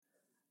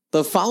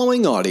The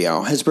following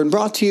audio has been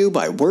brought to you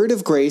by Word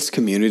of Grace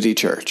Community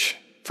Church.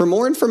 For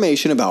more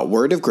information about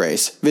Word of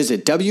Grace,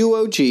 visit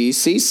WOGCC.com.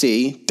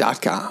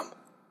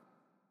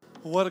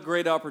 What a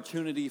great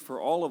opportunity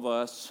for all of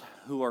us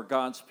who are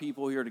God's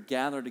people here to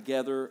gather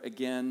together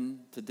again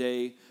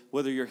today,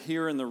 whether you're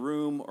here in the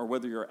room or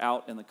whether you're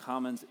out in the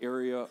Commons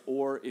area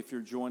or if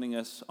you're joining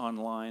us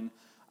online.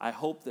 I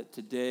hope that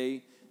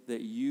today that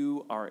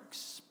you are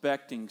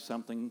expecting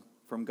something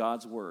from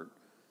God's Word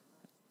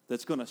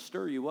that's going to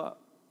stir you up,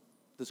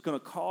 that's going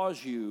to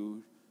cause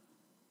you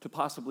to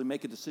possibly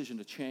make a decision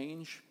to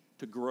change,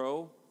 to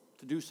grow,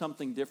 to do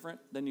something different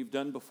than you've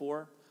done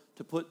before,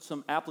 to put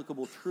some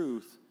applicable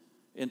truth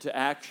into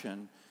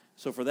action.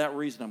 So for that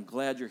reason, I'm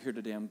glad you're here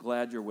today. I'm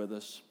glad you're with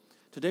us.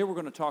 Today we're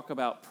going to talk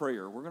about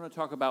prayer. We're going to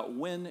talk about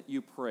when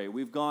you pray.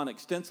 We've gone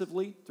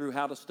extensively through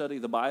how to study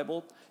the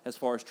Bible as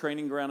far as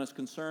training ground is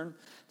concerned.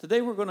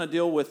 Today we're going to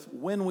deal with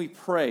when we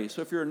pray.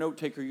 So if you're a note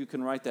taker, you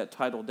can write that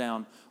title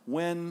down.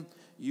 When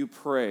you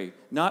pray.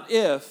 Not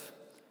if,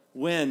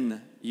 when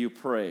you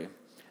pray.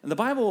 And the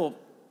Bible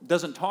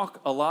doesn't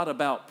talk a lot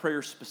about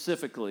prayer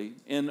specifically.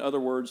 In other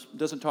words, it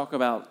doesn't talk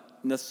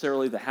about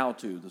necessarily the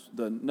how-to,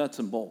 the nuts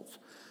and bolts.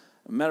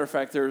 As a matter of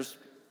fact, there's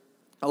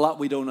a lot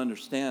we don't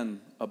understand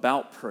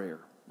about prayer.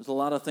 There's a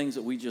lot of things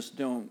that we just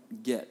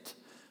don't get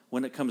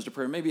when it comes to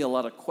prayer. Maybe a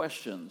lot of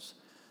questions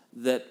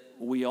that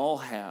we all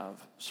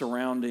have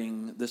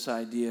surrounding this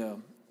idea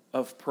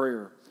of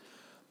prayer.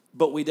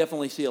 But we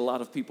definitely see a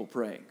lot of people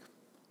praying.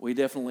 We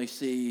definitely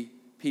see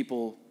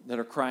people that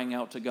are crying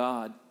out to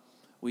God.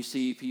 We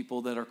see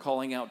people that are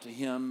calling out to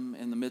Him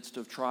in the midst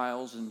of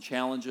trials and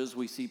challenges.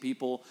 We see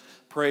people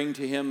praying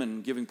to Him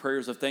and giving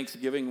prayers of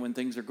thanksgiving when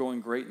things are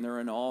going great and they're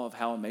in awe of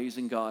how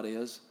amazing God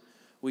is.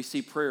 We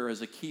see prayer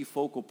as a key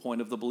focal point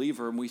of the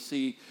believer, and we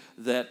see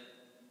that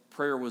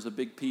prayer was a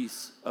big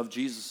piece of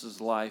Jesus'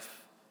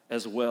 life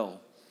as well.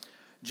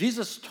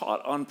 Jesus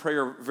taught on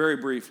prayer very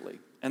briefly,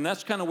 and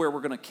that's kind of where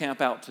we're going to camp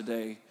out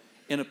today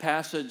in a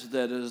passage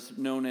that is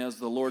known as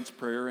the Lord's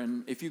Prayer.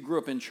 And if you grew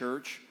up in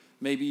church,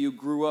 maybe you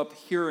grew up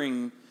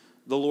hearing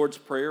the Lord's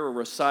Prayer or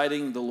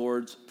reciting the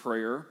Lord's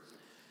Prayer.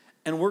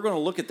 And we're going to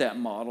look at that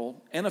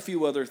model and a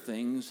few other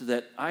things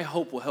that I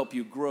hope will help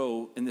you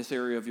grow in this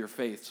area of your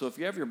faith. So if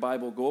you have your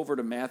Bible, go over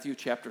to Matthew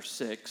chapter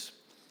 6.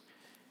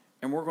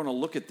 And we're going to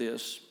look at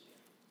this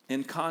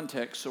in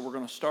context. So we're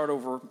going to start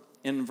over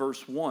in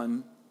verse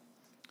 1.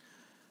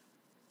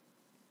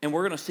 And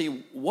we're going to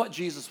see what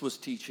Jesus was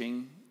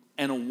teaching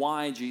and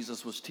why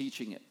Jesus was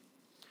teaching it.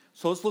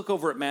 So let's look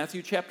over at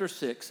Matthew chapter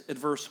 6 at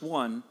verse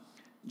 1.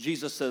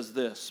 Jesus says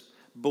this,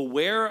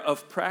 "Beware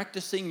of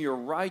practicing your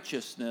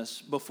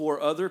righteousness before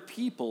other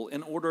people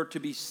in order to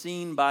be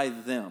seen by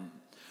them,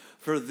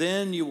 for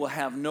then you will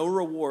have no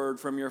reward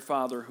from your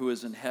Father who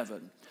is in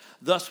heaven.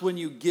 Thus when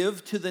you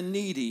give to the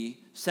needy,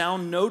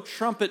 sound no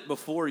trumpet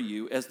before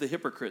you, as the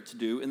hypocrites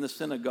do in the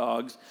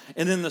synagogues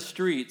and in the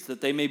streets,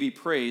 that they may be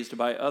praised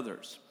by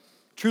others.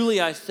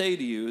 Truly I say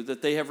to you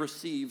that they have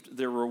received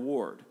their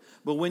reward.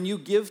 But when you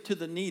give to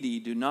the needy,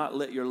 do not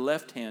let your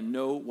left hand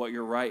know what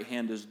your right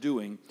hand is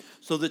doing,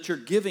 so that your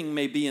giving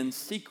may be in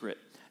secret,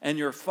 and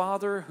your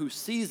Father who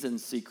sees in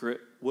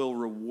secret will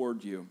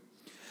reward you.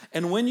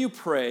 And when you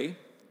pray,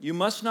 you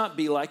must not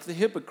be like the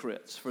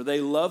hypocrites, for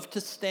they love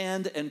to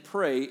stand and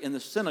pray in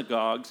the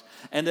synagogues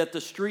and at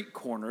the street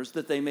corners,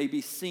 that they may be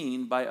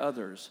seen by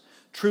others.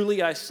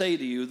 Truly I say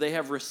to you, they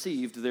have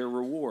received their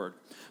reward.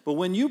 But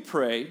when you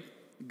pray,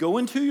 go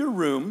into your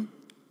room,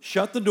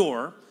 shut the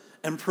door,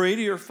 and pray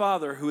to your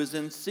Father who is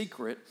in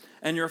secret,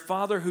 and your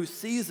Father who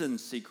sees in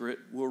secret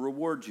will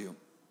reward you.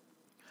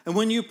 And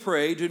when you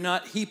pray, do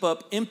not heap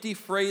up empty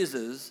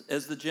phrases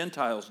as the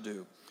Gentiles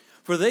do,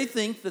 for they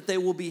think that they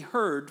will be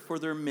heard for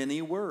their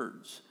many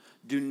words.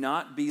 Do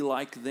not be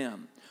like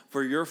them,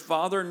 for your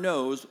Father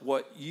knows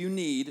what you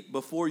need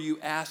before you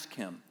ask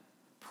Him.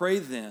 Pray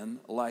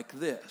then like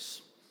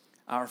this: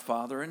 Our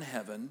Father in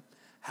heaven,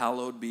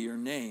 hallowed be your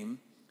name.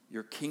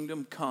 Your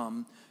kingdom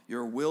come,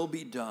 your will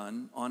be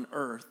done on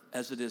earth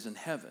as it is in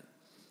heaven.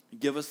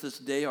 Give us this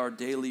day our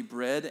daily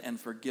bread, and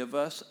forgive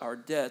us our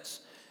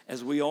debts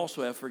as we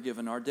also have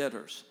forgiven our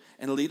debtors.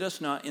 And lead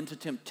us not into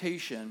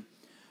temptation,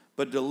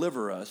 but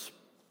deliver us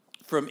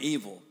from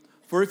evil.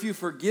 For if you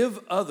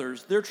forgive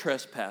others their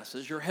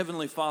trespasses, your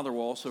heavenly Father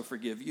will also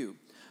forgive you.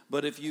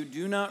 But if you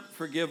do not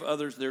forgive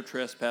others their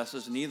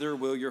trespasses, neither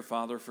will your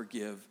Father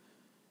forgive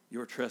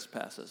your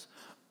trespasses."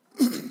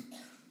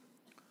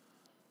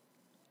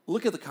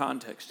 Look at the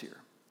context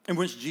here in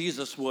which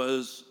Jesus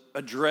was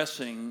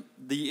addressing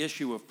the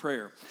issue of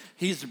prayer.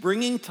 He's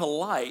bringing to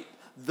light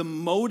the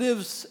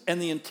motives and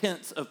the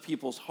intents of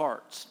people's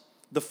hearts,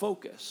 the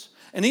focus.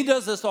 And he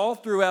does this all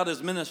throughout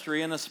his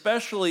ministry, and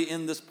especially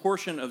in this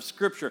portion of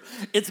Scripture.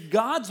 It's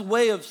God's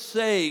way of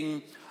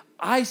saying,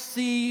 I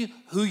see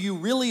who you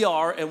really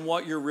are and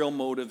what your real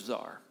motives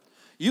are.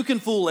 You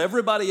can fool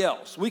everybody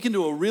else. We can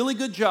do a really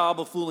good job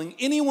of fooling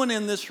anyone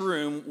in this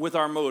room with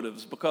our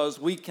motives because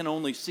we can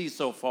only see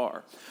so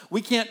far.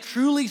 We can't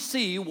truly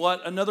see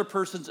what another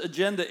person's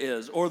agenda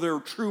is or their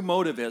true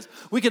motive is.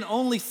 We can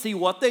only see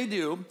what they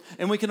do,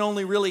 and we can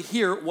only really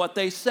hear what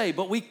they say.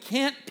 But we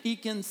can't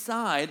peek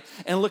inside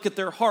and look at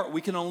their heart. We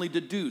can only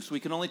deduce.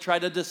 We can only try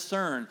to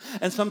discern.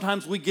 And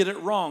sometimes we get it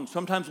wrong.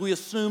 Sometimes we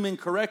assume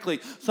incorrectly.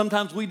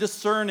 Sometimes we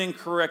discern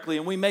incorrectly,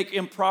 and we make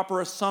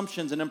improper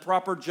assumptions and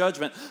improper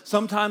judgment.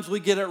 Sometimes we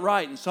get it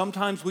right, and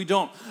sometimes we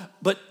don't.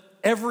 But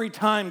every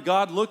time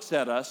God looks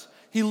at us,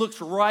 he looks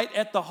right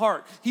at the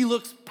heart. He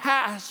looks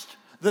past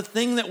the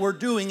thing that we're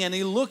doing, and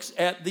he looks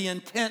at the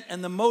intent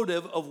and the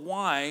motive of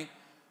why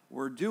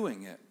we're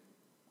doing it.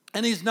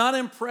 And he's not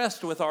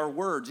impressed with our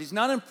words. He's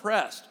not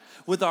impressed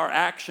with our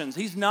actions.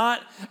 He's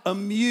not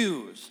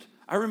amused.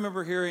 I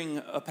remember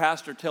hearing a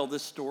pastor tell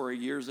this story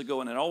years ago,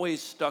 and it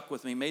always stuck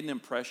with me, made an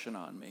impression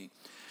on me.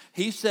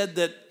 He said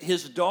that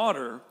his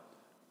daughter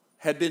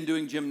had been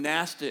doing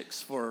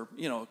gymnastics for,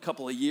 a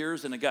couple of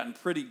years and had gotten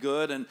pretty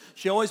good. And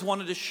she always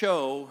wanted to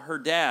show her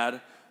dad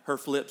her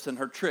flips and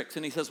her tricks.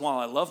 And he says, well,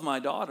 I love my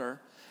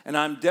daughter, and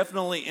I'm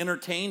definitely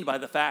entertained by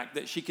the fact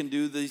that she can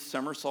do these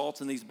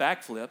somersaults and these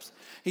backflips.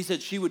 He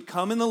said she would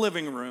come in the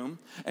living room,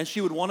 and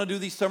she would want to do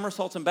these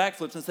somersaults and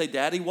backflips and say,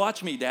 Daddy,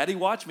 watch me,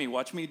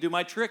 watch me do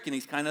my trick. And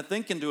he's kind of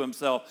thinking to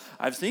himself,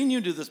 I've seen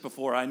you do this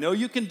before. I know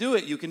you can do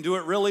it. You can do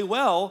it really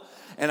well.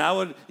 And I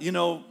would,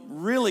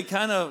 really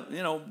kind of,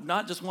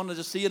 not just want to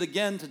just see it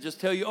again to just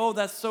tell you, oh,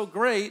 that's so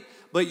great.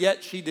 But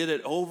yet she did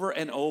it over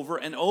and over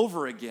and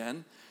over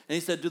again. And he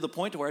said, to the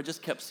point to where I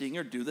just kept seeing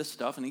her do this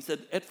stuff. And he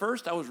said, at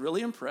first I was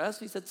really impressed.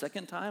 He said,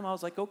 second time I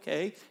was like,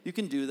 okay, you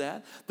can do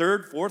that.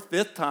 Third, fourth,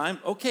 fifth time,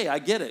 okay, I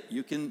get it.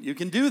 You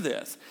can do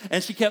this.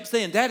 And she kept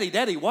saying,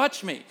 Daddy,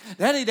 watch me.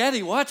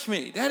 Daddy, watch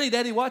me.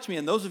 Daddy, watch me.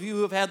 And those of you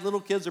who have had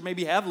little kids or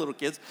maybe have little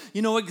kids,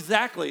 you know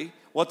exactly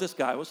what this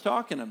guy was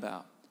talking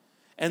about.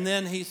 And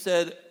then he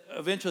said,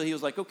 eventually he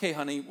was like, okay,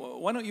 honey,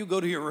 why don't you go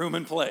to your room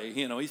and play?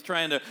 He's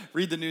trying to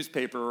read the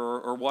newspaper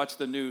or watch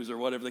the news or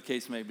whatever the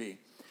case may be.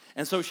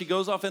 And so she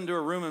goes off into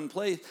her room and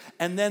plays.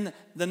 And then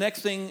the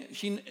next thing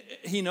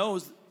he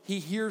knows, he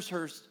hears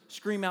her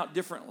scream out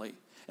differently.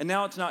 And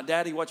now it's not,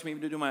 Daddy, watch me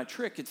do my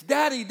trick. It's,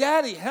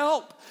 Daddy,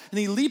 help. And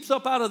he leaps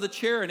up out of the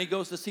chair and he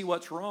goes to see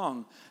what's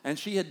wrong. And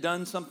she had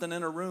done something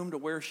in her room to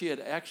where she had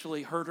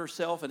actually hurt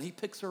herself. And he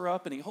picks her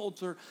up and he holds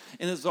her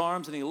in his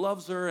arms and he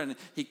loves her and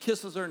he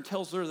kisses her and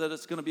tells her that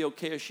it's going to be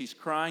okay as she's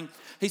crying.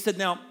 He said,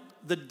 now,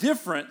 the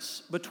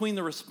difference between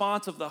the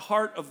response of the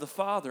heart of the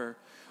father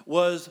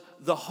was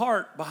the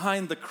heart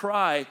behind the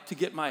cry to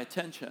get my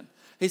attention.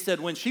 He said,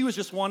 when she was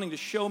just wanting to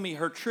show me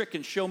her trick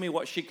and show me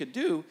what she could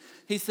do,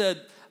 he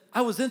said,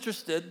 I was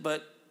interested,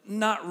 but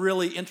not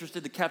really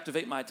interested to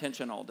captivate my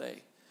attention all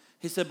day.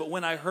 He said, but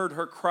when I heard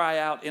her cry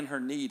out in her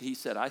need, he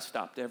said, I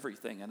stopped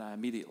everything and I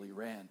immediately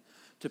ran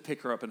to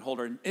pick her up and hold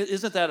her.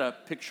 Isn't that a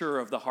picture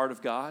of the heart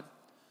of God?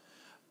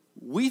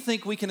 We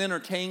think we can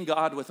entertain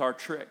God with our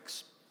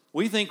tricks.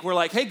 We think we're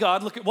like, hey,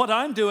 God, look at what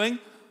I'm doing.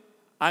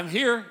 I'm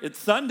here. It's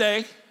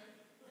Sunday.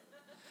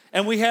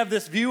 And we have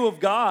this view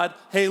of God.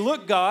 Hey,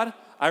 look, God,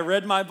 I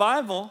read my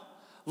Bible.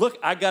 Look,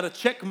 I got a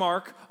check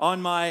mark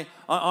on my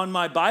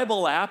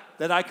Bible app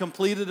that I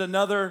completed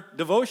another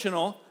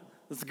devotional.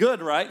 It's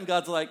good, right? And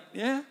God's like,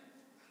 yeah,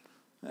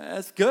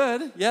 that's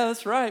good. Yeah,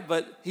 that's right.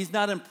 But he's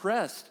not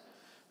impressed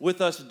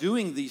with us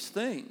doing these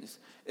things.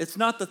 It's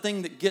not the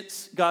thing that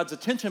gets God's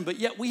attention, but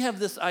yet we have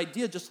this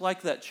idea, just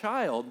like that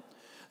child,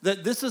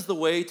 that this is the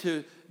way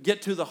to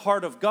get to the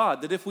heart of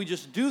God, that if we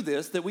just do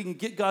this, that we can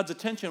get God's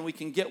attention, we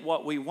can get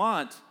what we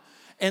want.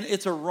 And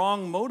it's a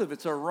wrong motive,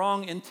 it's a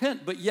wrong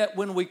intent. But yet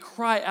when we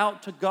cry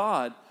out to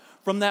God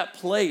from that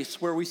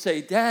place where we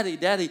say,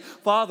 Daddy,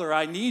 Father,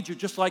 I need you,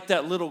 just like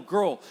that little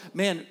girl,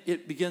 man,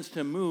 it begins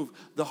to move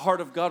the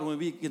heart of God when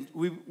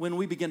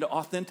we begin to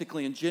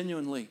authentically and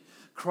genuinely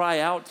cry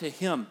out to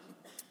him.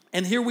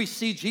 And here we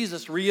see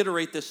Jesus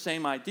reiterate this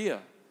same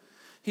idea.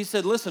 He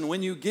said, listen,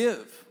 when you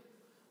give,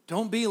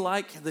 don't be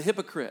like the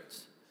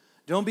hypocrites.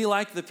 Don't be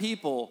like the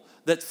people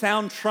that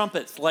sound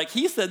trumpets. Like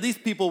he said, these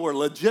people were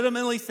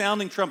legitimately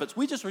sounding trumpets.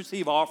 We just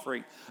received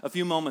offering a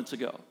few moments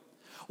ago.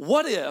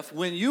 What if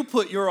when you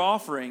put your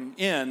offering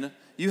in,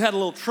 you had a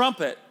little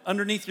trumpet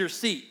underneath your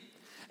seat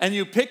and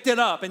you picked it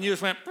up and you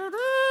just went,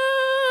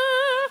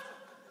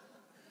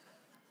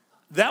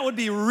 that would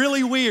be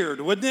really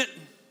weird, wouldn't it?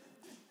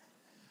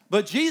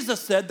 But Jesus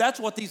said that's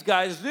what these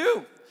guys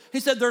do. He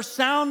said they're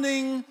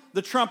sounding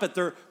the trumpet.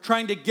 They're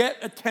trying to get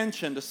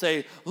attention to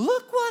say,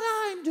 look what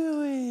I'm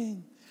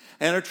doing.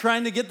 And they're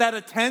trying to get that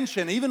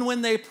attention even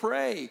when they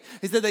pray.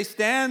 He said they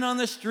stand on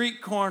the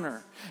street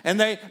corner and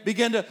they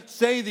begin to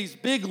say these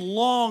big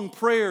long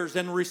prayers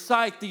and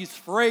recite these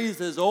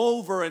phrases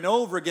over and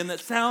over again that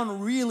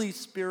sound really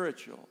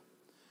spiritual.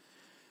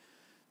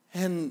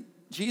 And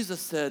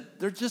Jesus said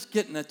they're just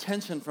getting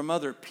attention from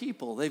other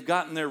people. They've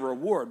gotten their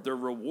reward. Their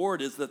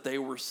reward is that they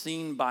were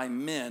seen by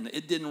men.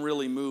 It didn't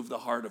really move the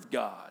heart of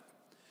God.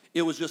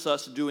 It was just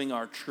us doing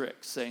our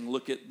tricks, saying,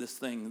 look at this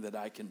thing that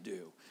I can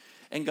do.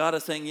 And God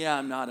is saying, yeah,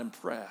 I'm not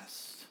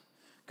impressed.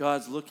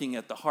 God's looking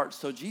at the heart.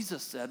 So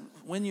Jesus said,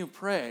 when you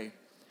pray,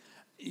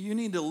 you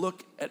need to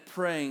look at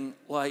praying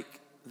like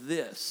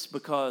this,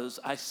 because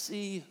I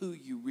see who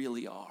you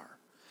really are.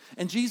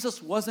 And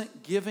Jesus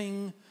wasn't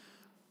giving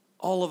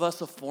all of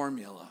us a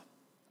formula.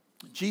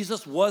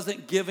 Jesus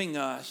wasn't giving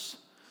us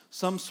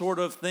some sort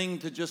of thing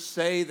to just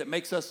say that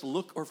makes us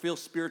look or feel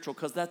spiritual,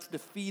 because that's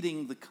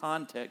defeating the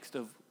context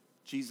of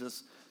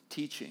Jesus'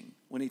 teaching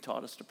when he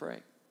taught us to pray.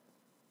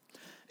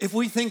 If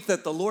we think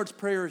that the Lord's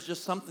Prayer is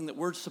just something that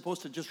we're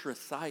supposed to just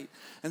recite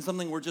and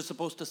something we're just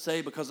supposed to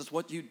say because it's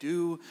what you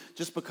do,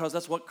 just because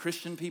that's what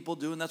Christian people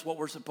do and that's what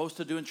we're supposed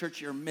to do in church,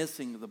 you're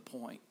missing the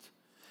point.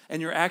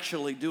 And you're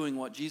actually doing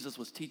what Jesus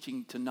was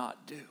teaching to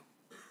not do.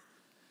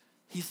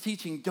 He's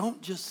teaching,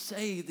 don't just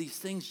say these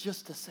things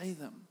just to say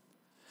them.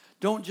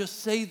 Don't just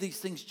say these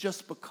things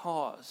just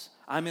because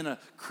I'm in a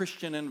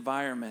Christian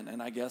environment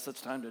and I guess it's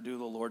time to do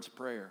the Lord's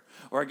Prayer.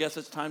 Or I guess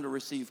it's time to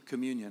receive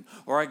communion.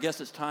 Or I guess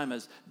it's time,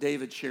 as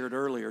David shared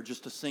earlier,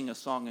 just to sing a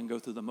song and go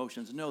through the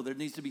motions. No, there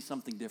needs to be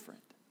something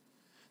different.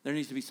 There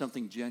needs to be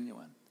something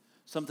genuine,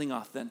 something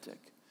authentic,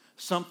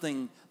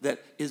 something that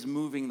is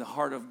moving the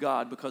heart of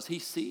God, because he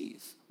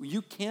sees.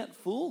 You can't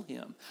fool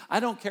him.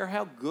 I don't care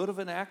how good of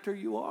an actor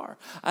you are.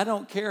 I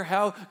don't care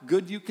how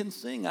good you can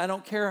sing. I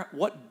don't care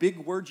what big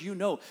words you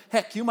know.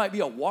 Heck, you might be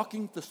a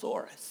walking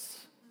thesaurus.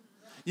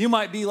 You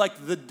might be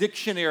like the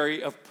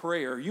dictionary of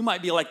prayer. You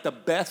might be like the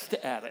best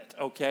at it,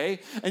 okay?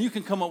 And you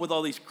can come up with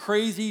all these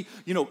crazy,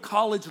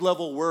 college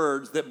level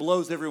words that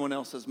blows everyone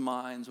else's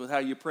minds with how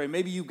you pray.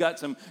 Maybe you've got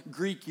some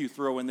Greek you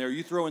throw in there.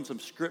 You throw in some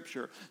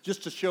scripture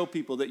just to show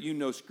people that you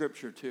know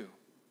scripture too.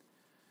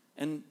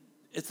 And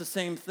it's the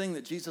same thing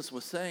that Jesus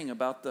was saying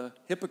about the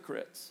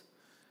hypocrites.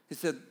 He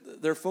said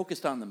they're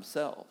focused on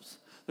themselves.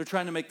 They're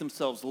trying to make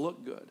themselves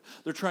look good.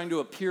 They're trying to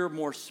appear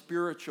more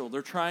spiritual.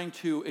 They're trying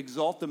to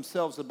exalt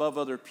themselves above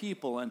other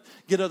people and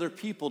get other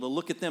people to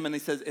look at them. And he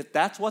says, if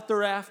that's what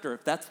they're after,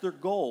 if that's their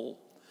goal,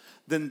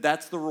 then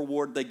that's the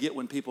reward they get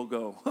when people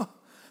go,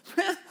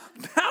 man,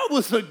 that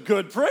was a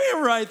good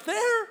prayer right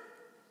there.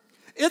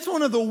 It's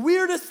one of the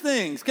weirdest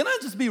things. Can I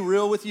just be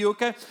real with you,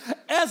 okay?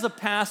 As a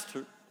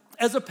pastor,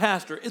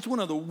 it's one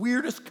of the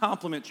weirdest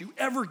compliments you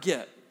ever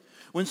get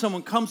when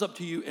someone comes up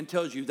to you and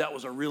tells you that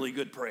was a really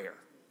good prayer.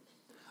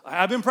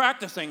 I've been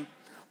practicing.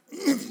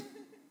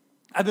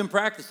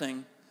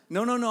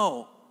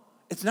 No.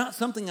 It's not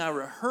something I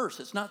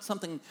rehearse. It's not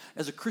something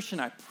as a Christian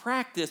I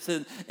practice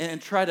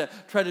and try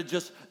to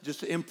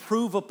just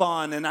improve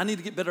upon, and I need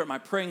to get better at my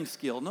praying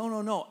skill.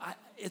 No.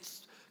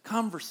 It's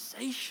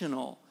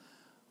conversational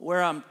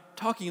where I'm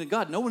talking to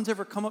God. No one's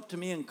ever come up to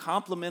me and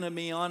complimented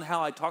me on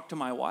how I talk to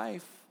my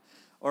wife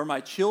or my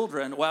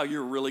children. Wow,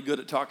 you're really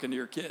good at talking to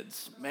your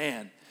kids.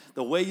 Man,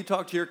 the way you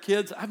talk to your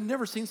kids, I've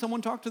never seen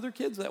someone talk to their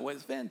kids that way.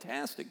 It's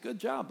fantastic. Good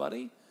job,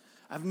 buddy.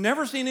 I've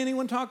never seen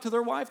anyone talk to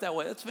their wife that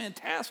way. That's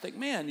fantastic.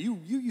 Man, you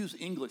use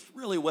English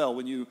really well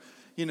when you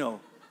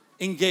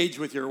engage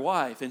with your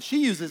wife. And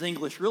she uses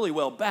English really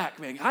well back.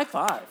 Man, high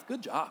five.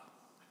 Good job.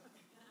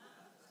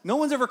 No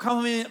one's ever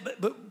complimented me,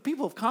 but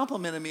people have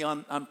complimented me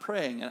on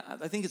praying. And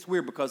I think it's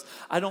weird because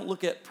I don't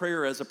look at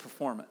prayer as a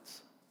performance.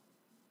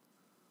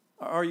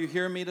 Are you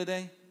hearing me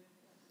today?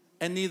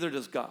 And neither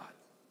does God.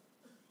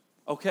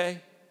 Okay?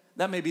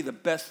 That may be the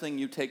best thing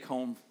you take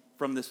home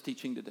from this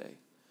teaching today,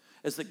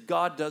 is that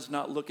God does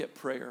not look at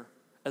prayer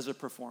as a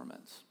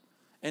performance,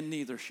 and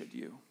neither should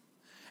you.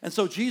 And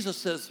so Jesus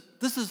says,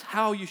 this is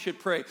how you should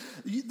pray.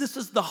 This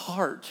is the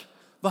heart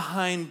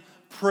behind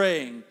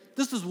praying.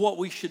 This is what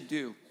we should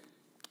do.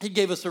 He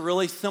gave us a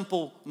really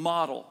simple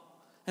model,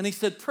 and he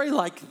said, pray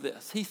like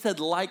this. He said,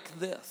 like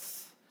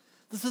this.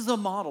 This is a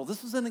model.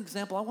 This is an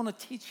example. I want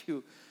to teach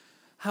you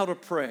how to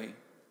pray.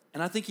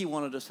 And I think he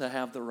wanted us to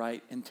have the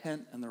right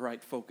intent and the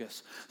right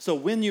focus. So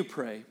when you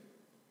pray,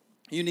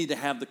 you need to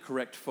have the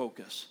correct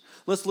focus.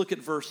 Let's look at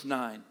verse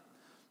 9.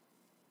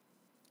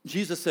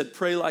 Jesus said,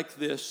 pray like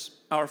this,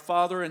 our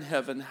Father in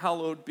heaven,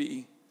 hallowed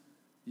be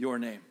your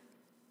name.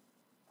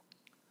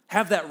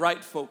 Have that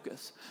right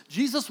focus.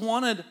 Jesus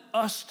wanted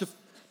us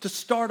to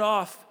start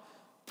off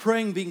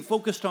praying, being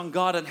focused on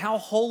God and how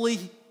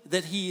holy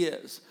that he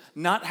is,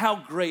 not how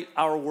great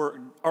our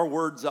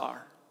words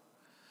are,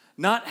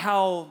 not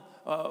how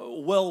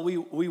well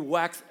we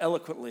wax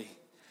eloquently,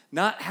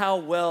 not how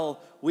well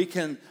we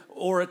can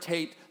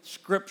oratate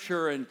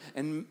scripture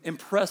and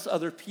impress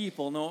other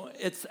people. No,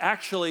 it's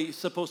actually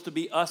supposed to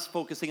be us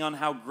focusing on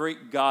how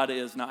great God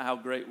is, not how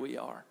great we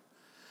are.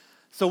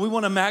 So we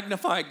want to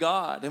magnify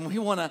God, and we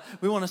want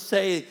to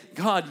say,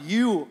 God,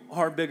 you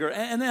are bigger.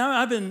 And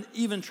I've been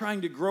even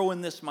trying to grow in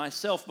this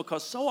myself,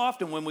 because so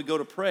often when we go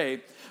to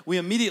pray, we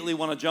immediately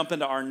want to jump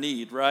into our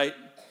need, right?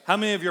 How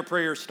many of your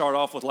prayers start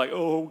off with like,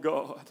 oh,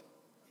 God?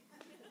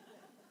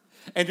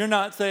 And you're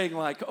not saying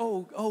like,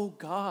 oh,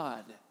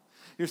 God.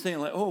 You're saying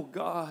like, oh,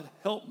 God,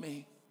 help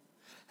me.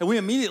 And we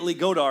immediately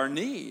go to our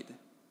need.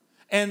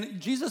 And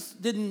Jesus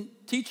didn't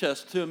teach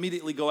us to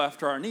immediately go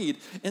after our need.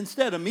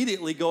 Instead,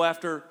 immediately go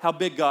after how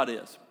big God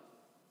is.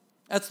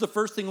 That's the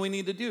first thing we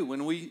need to do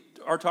when we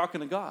are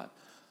talking to God.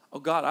 Oh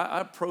God, I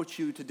approach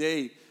you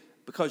today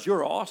because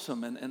you're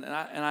awesome, and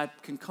I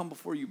can come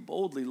before you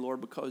boldly,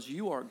 Lord, because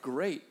you are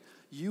great.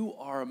 You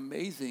are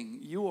amazing.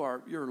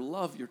 Your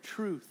love, your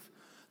truth.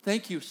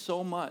 Thank you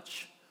so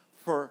much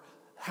for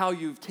how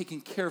you've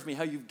taken care of me,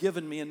 how you've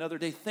given me another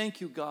day.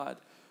 Thank you, God,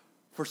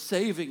 for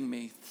saving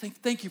me.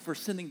 Thank you for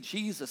sending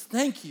Jesus.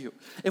 Thank you.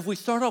 If we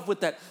start off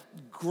with that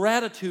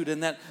gratitude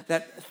and that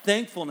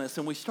thankfulness,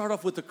 and we start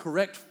off with the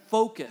correct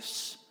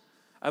focus,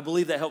 I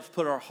believe that helps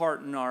put our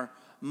heart and our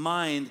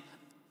mind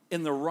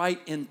in the right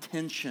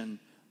intention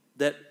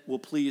that will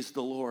please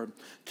the Lord.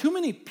 Too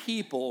many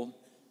people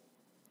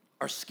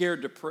are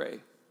scared to pray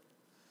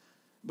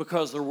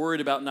because they're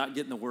worried about not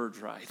getting the words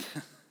right.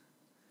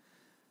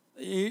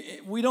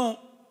 We don't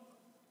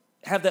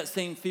have that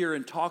same fear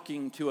in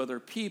talking to other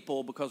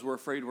people because we're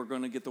afraid we're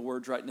going to get the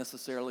words right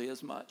necessarily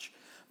as much.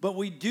 But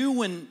we do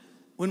when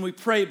we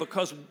pray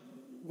because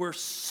we're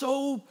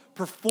so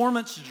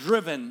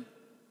performance-driven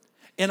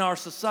in our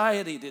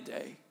society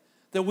today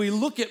that we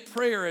look at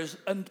prayer as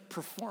a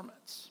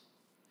performance.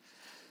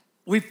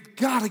 We've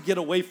got to get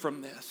away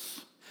from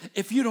this.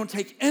 If you don't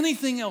take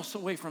anything else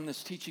away from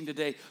this teaching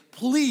today,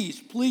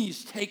 please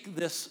take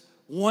this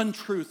one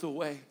truth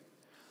away.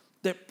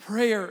 That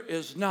prayer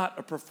is not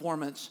a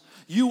performance.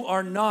 You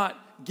are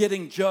not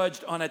getting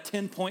judged on a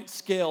 10-point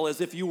scale as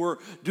if you were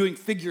doing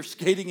figure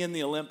skating in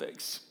the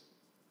Olympics.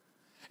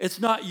 It's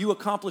not you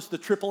accomplish the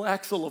triple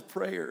axel of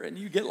prayer and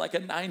you get like a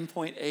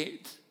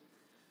 9.8.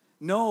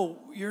 No,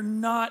 you're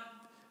not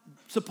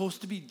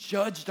supposed to be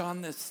judged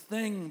on this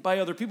thing by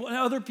other people. And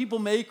other people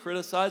may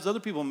criticize, other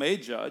people may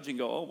judge and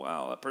go, oh,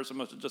 wow, that person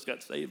must have just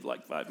got saved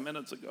like 5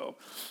 minutes ago,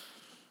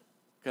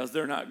 because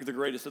they're not the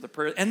greatest at the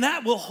prayer. And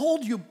that will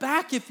hold you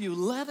back if you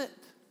let it.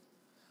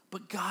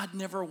 But God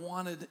never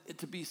wanted it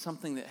to be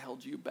something that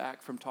held you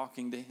back from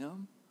talking to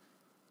him.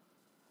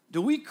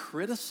 Do we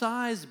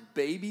criticize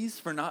babies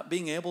for not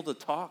being able to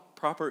talk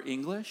proper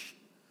English?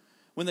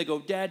 When they go,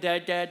 dad,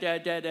 dad, dad,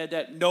 dad, dad, dad,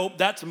 dad. Nope,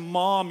 that's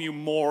mom, you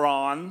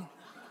moron.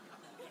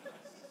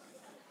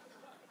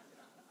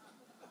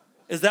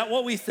 Is that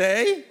what we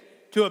say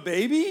to a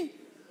baby?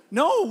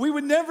 No, we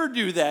would never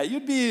do that.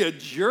 You'd be a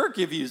jerk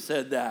if you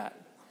said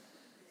that.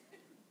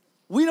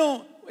 When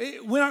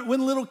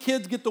little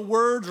kids get the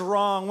words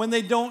wrong, when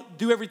they don't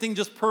do everything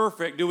just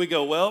perfect, do we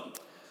go, well,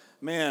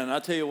 man, I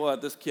tell you what,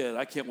 this kid,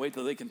 I can't wait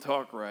till they can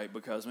talk right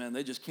because, man,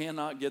 they just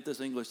cannot get this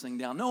English thing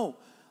down. No,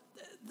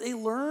 they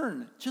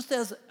learn. Just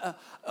as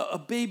a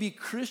baby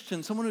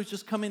Christian, someone who's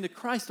just coming to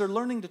Christ, they're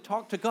learning to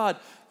talk to God.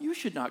 You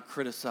should not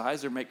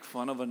criticize or make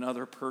fun of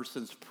another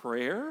person's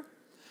prayer.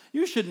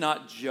 You should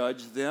not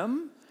judge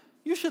them.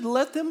 You should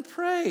let them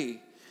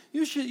pray.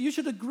 You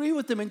should agree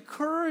with them,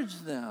 encourage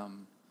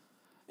them.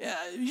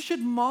 Yeah, you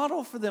should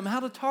model for them how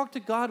to talk to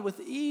God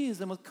with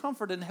ease and with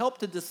comfort and help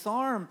to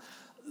disarm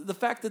the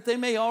fact that they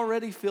may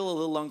already feel a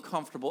little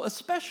uncomfortable,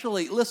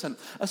 especially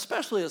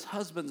as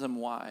husbands and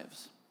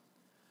wives.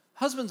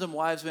 Husbands and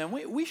wives, man,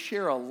 we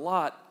share a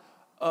lot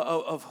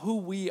of who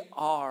we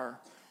are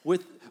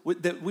with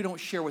that we don't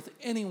share with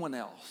anyone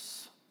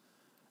else.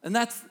 And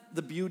that's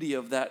the beauty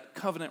of that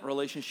covenant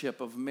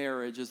relationship of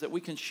marriage, is that we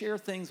can share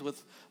things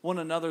with one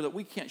another that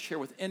we can't share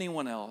with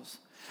anyone else.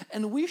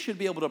 And we should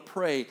be able to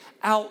pray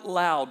out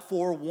loud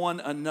for one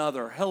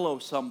another. Hello,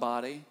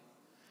 somebody.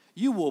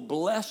 You will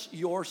bless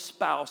your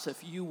spouse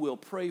if you will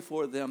pray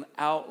for them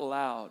out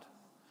loud.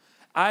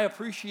 I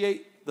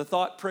appreciate the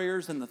thought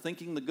prayers and the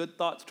thinking the good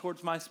thoughts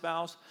towards my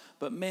spouse,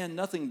 but man,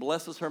 nothing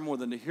blesses her more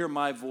than to hear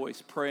my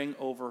voice praying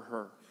over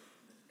her.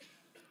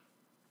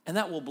 And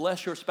that will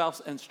bless your spouse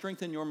and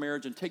strengthen your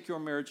marriage and take your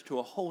marriage to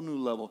a whole new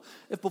level.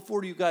 If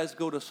before you guys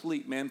go to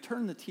sleep, man,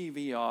 turn the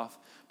TV off,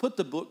 put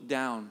the book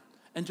down,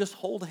 and just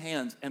hold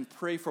hands and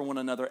pray for one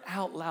another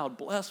out loud.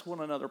 Bless one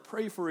another.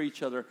 Pray for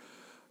each other.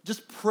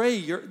 Just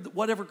pray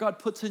whatever God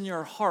puts in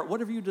your heart,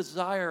 whatever you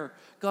desire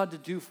God to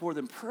do for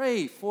them.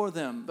 Pray for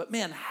them. But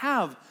man,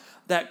 have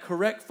that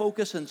correct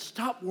focus and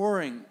stop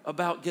worrying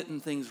about getting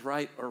things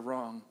right or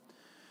wrong.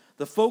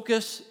 The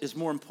focus is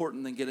more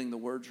important than getting the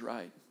words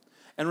right.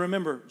 And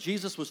remember,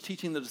 Jesus was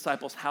teaching the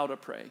disciples how to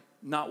pray,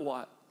 not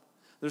what.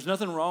 There's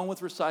nothing wrong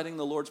with reciting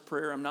the Lord's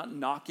Prayer. I'm not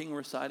knocking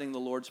reciting the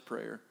Lord's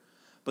Prayer.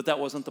 But that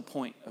wasn't the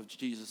point of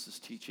Jesus'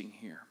 teaching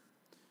here.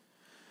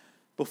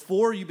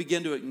 Before you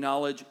begin to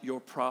acknowledge your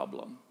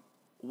problem,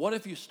 what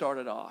if you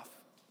started off,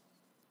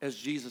 as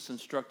Jesus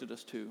instructed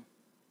us to,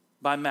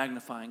 by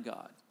magnifying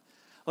God?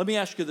 Let me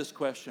ask you this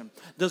question.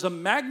 Does a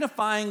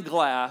magnifying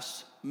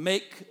glass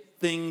make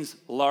things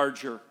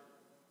larger?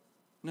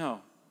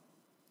 No.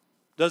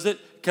 Does it?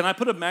 Can I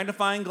put a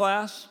magnifying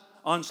glass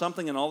on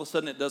something and all of a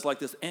sudden it does like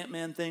this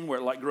Ant-Man thing where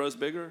it like grows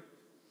bigger?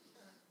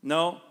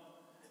 No.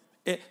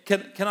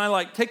 Can I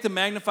like take the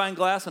magnifying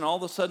glass and all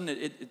of a sudden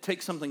it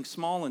takes something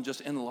small and just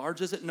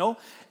enlarges it? No,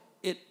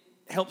 it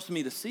helps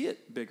me to see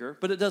it bigger,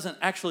 but it doesn't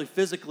actually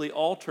physically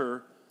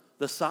alter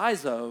the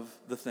size of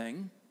the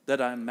thing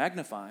that I'm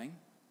magnifying.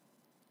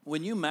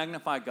 When you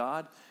magnify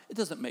God, it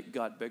doesn't make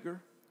God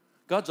bigger.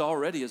 God's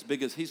already as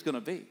big as he's going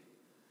to be.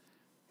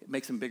 It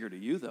makes him bigger to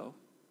you, though.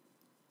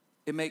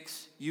 It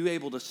makes you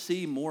able to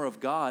see more of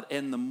God.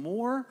 And the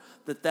more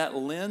that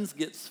lens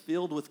gets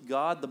filled with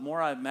God, the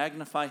more I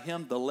magnify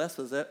him, the less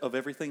of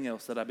everything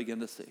else that I begin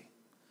to see.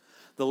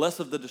 The less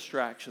of the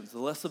distractions, the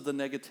less of the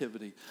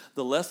negativity,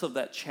 the less of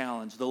that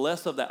challenge, the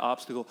less of that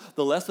obstacle,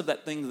 the less of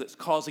that thing that's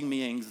causing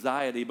me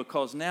anxiety,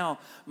 because now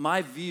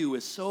my view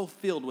is so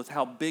filled with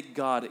how big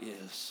God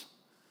is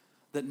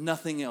that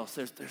nothing else,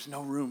 there's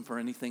no room for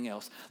anything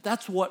else.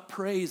 That's what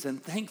praise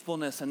and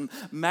thankfulness and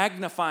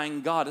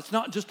magnifying God. It's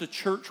not just a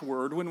church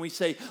word when we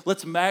say,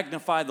 let's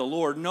magnify the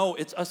Lord. No,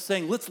 it's us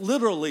saying, let's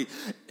literally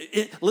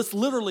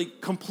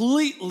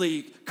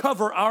completely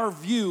cover our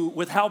view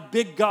with how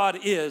big God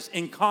is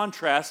in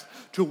contrast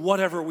to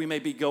whatever we may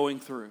be going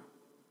through.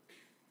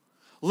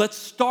 Let's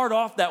start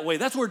off that way.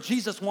 That's where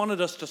Jesus wanted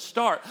us to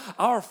start.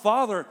 Our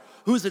Father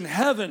who's in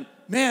heaven,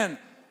 man,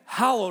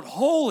 hallowed,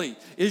 holy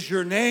is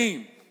your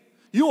name.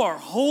 You are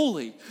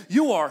holy.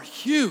 You are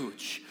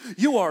huge.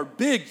 You are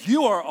big.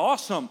 You are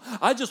awesome.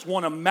 I just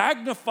want to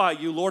magnify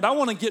you, Lord. I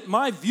want to get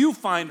my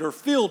viewfinder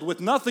filled with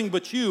nothing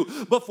but you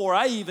before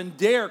I even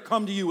dare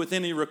come to you with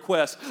any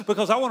request,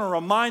 because I want to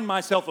remind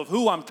myself of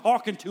who I'm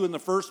talking to in the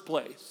first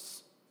place.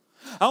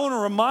 I want to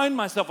remind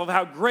myself of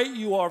how great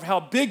you are, of how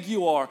big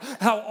you are,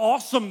 how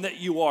awesome that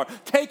you are.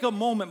 Take a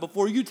moment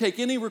before you take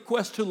any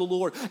request to the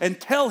Lord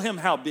and tell him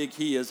how big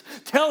he is.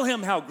 Tell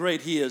him how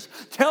great he is.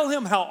 Tell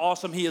him how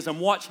awesome he is, and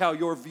watch how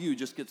your view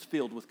just gets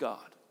filled with God.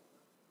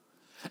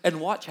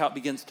 And watch how it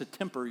begins to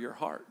temper your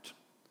heart.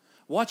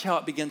 Watch how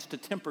it begins to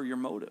temper your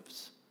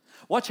motives.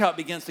 Watch how it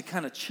begins to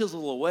kind of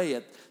chisel away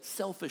at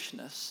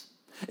selfishness.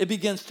 It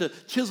begins to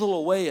chisel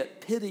away at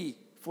pity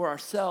for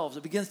ourselves.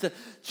 It begins to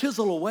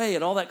chisel away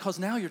at all that, because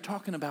now you're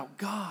talking about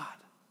God.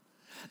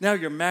 Now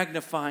you're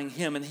magnifying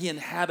him, and he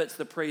inhabits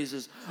the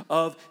praises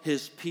of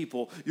his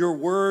people. Your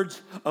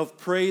words of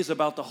praise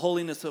about the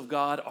holiness of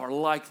God are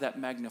like that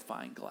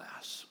magnifying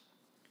glass.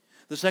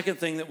 The second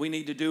thing that we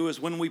need to do is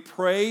when we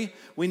pray,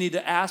 we need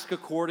to ask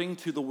according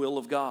to the will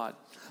of God.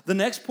 The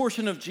next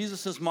portion of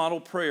Jesus'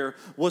 model prayer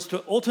was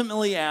to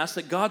ultimately ask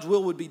that God's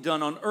will would be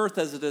done on earth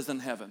as it is in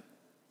heaven.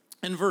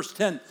 In verse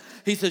 10,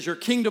 he says, your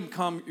kingdom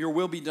come, your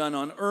will be done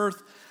on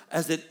earth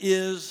as it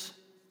is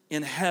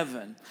in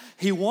heaven.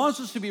 He wants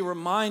us to be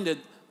reminded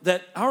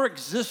that our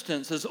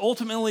existence is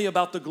ultimately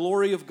about the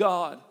glory of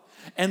God,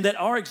 and that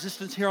our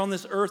existence here on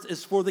this earth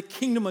is for the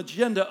kingdom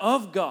agenda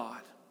of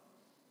God.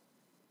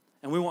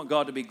 And we want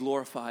God to be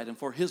glorified and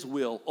for his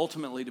will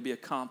ultimately to be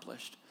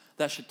accomplished.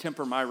 That should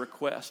temper my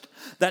request.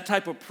 That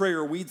type of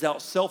prayer weeds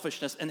out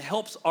selfishness and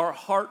helps our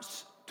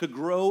hearts to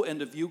grow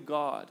and to view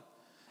God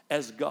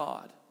as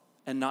God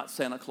and not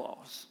Santa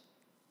Claus.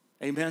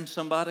 Amen,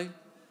 somebody?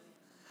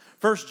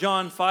 1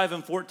 John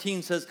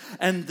 5:14 says,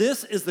 and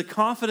this is the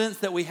confidence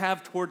that we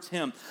have towards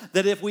him,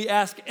 that if we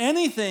ask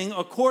anything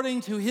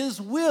according to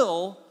his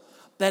will,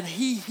 that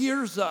he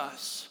hears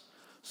us.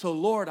 So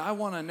Lord, I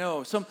want to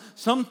know.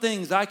 Some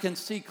things I can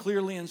see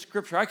clearly in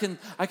Scripture. I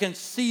can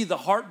see the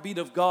heartbeat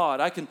of God.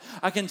 I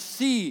can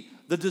see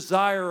the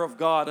desire of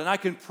God, and I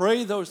can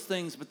pray those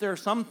things. But there are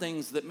some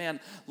things that, man,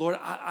 Lord,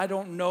 I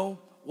don't know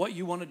what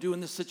you want to do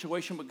in this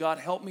situation, but God,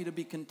 help me to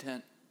be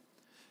content.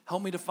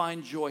 Help me to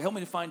find joy. Help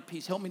me to find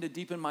peace. Help me to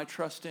deepen my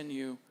trust in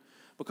you.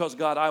 Because,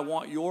 God, I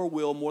want your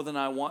will more than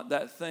I want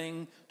that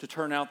thing to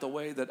turn out the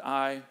way that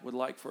I would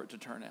like for it to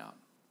turn out.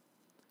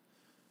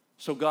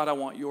 So, God, I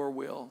want your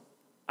will.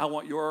 I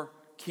want your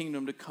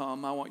kingdom to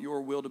come. I want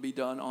your will to be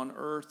done on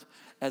earth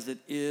as it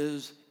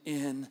is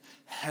in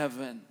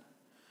heaven.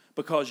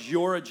 Because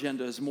your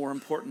agenda is more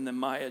important than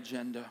my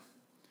agenda.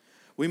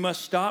 We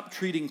must stop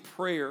treating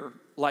prayer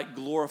like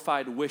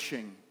glorified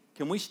wishing.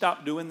 Can we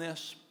stop doing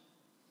this?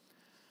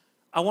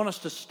 I want us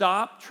to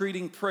stop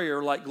treating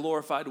prayer like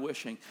glorified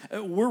wishing.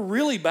 We're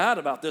really bad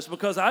about this,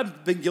 because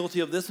I've been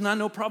guilty of this, and I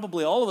know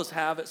probably all of us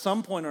have at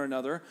some point or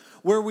another,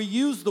 where we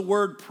use the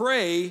word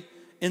pray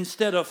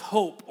instead of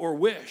hope or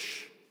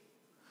wish.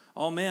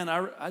 Oh man,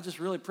 I just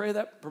really pray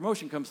that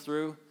promotion comes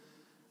through.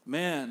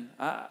 Man,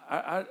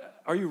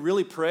 are you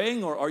really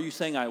praying, or are you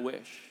saying I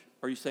wish?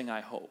 Are you saying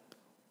I hope?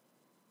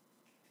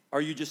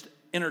 Are you just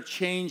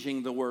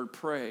interchanging the word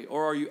pray,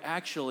 or are you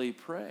actually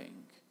praying?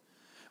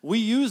 We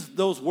use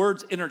those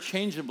words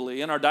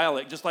interchangeably in our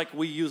dialect, just like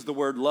we use the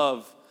word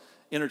love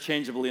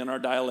interchangeably in our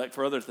dialect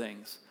for other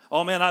things.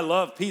 Oh man, I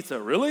love pizza.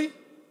 Really?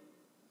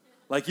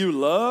 Like you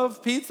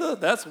love pizza?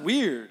 That's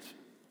weird.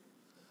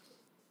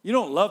 You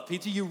don't love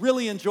pizza, you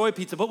really enjoy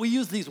pizza, but we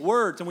use these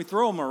words and we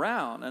throw them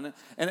around,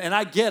 and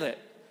I get it.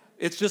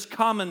 It's just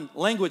common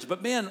language,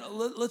 but man,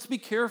 let's be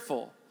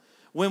careful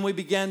when we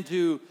begin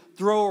to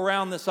throw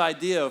around this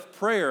idea of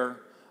prayer.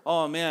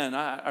 Oh man,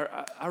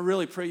 I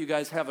really pray you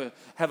guys have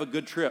a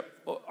good trip.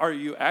 Are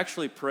you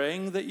actually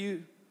praying that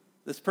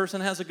this person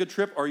has a good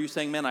trip? Or are you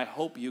saying, man, I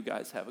hope you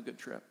guys have a good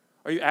trip?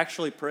 Are you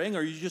actually praying, or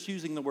are you just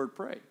using the word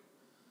pray?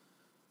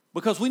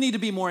 Because we need to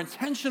be more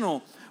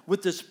intentional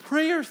with this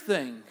prayer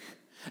thing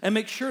and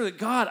make sure that,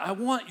 God, I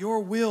want your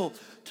will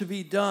to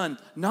be done,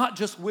 not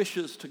just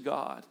wishes to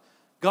God.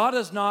 God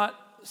is not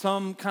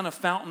some kind of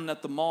fountain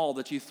at the mall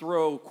that you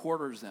throw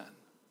quarters in.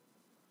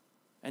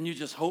 and you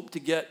just hope to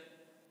get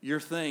your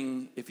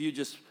thing if you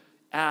just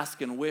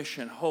ask and wish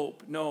and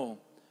hope. No.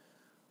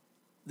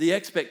 The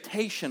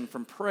expectation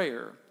from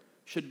prayer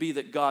should be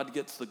that God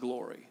gets the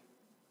glory.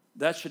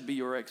 That should be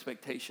your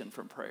expectation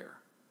from prayer.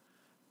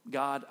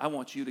 God, I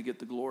want you to get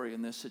the glory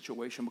in this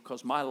situation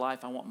because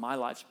I want my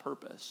life's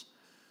purpose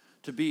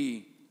to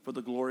be for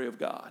the glory of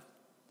God.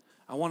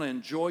 I want to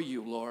enjoy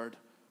you, Lord,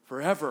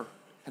 forever,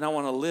 and I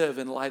want to live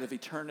in light of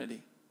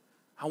eternity.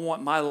 I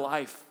want my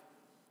life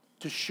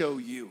to show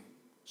you.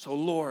 So,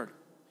 Lord,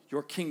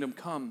 your kingdom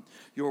come,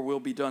 your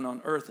will be done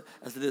on earth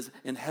as it is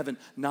in heaven,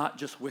 not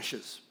just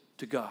wishes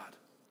to God.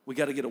 We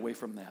got to get away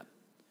from that.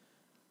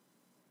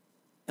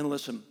 And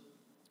listen,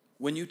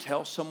 when you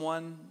tell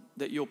someone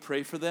that you'll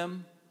pray for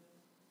them,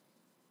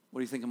 what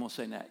do you think I'm going to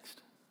say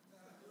next?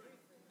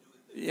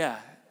 Yeah,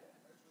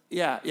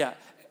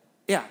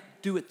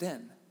 do it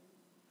then.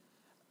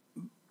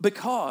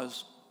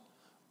 Because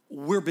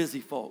we're busy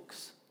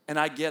folks, and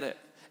I get it.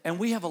 And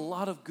we have a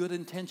lot of good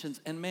intentions.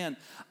 And man,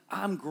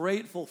 I'm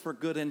grateful for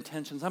good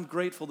intentions. I'm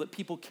grateful that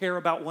people care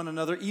about one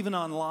another, even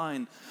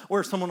online,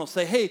 where someone will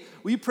say, hey,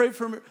 will you pray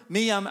for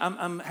me?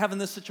 I'm having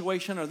this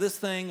situation or this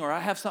thing, or I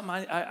have something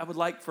I would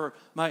like for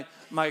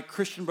my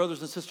Christian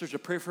brothers and sisters to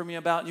pray for me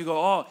about. And you go,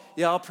 oh,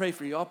 yeah, I'll pray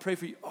for you. I'll pray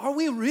for you. Are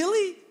we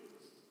really?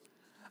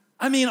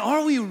 I mean,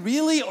 are we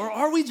really? Or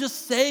are we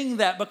just saying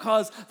that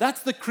because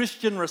that's the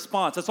Christian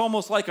response? It's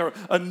almost like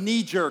a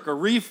knee-jerk, a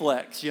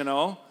reflex, you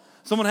know?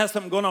 Someone has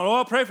something going on. Oh,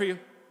 I'll pray for you.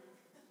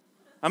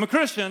 I'm a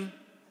Christian.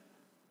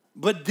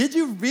 But did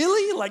you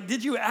really?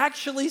 Did you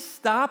actually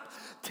stop,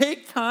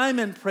 take time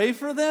and pray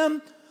for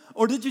them?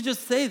 Or did you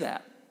just say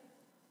that?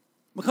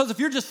 Because if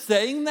you're just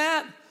saying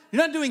that,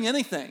 you're not doing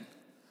anything.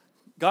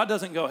 God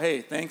doesn't go, hey,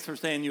 thanks for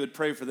saying you would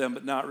pray for them,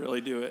 but not really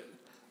do it.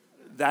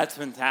 That's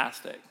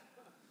fantastic.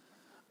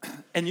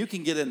 And you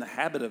can get in the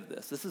habit of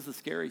this. This is the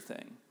scary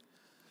thing,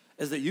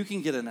 is that you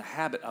can get in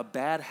a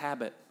bad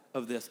habit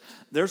of this.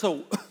 There's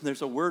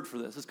a word for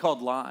this. It's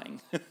called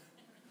lying.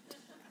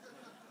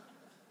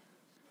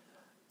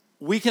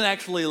 We can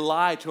actually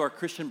lie to our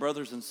Christian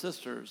brothers and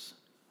sisters.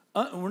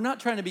 We're not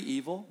trying to be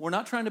evil. We're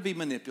not trying to be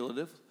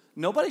manipulative.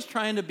 Nobody's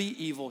trying to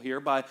be evil here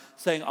by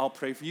saying, I'll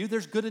pray for you.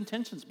 There's good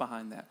intentions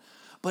behind that.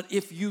 But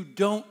if you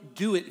don't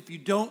do it, if you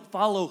don't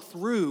follow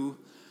through,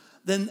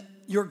 then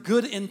your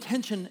good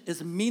intention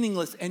is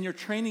meaningless, and you're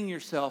training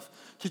yourself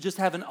to just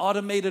have an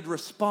automated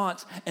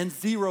response and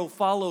zero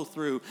follow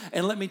through.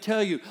 And let me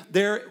tell you,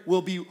 there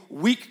will be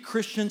weak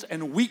Christians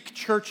and weak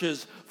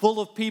churches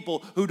full of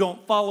people who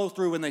don't follow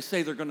through when they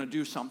say they're going to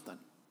do something.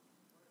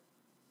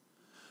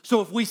 So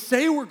if we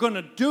say we're going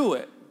to do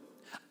it,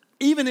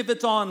 even if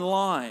it's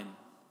online,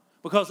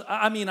 because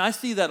I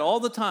see that all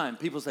the time.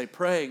 People say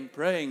praying.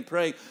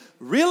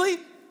 Really?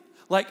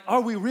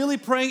 Are we really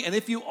praying? And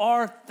if you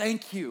are,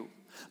 thank you.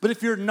 But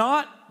if you're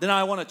not, then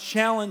I want to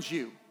challenge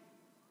you.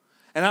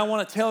 And I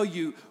want to tell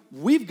you,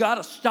 we've got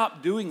to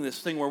stop doing this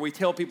thing where we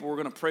tell people we're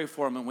going to pray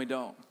for them and we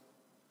don't.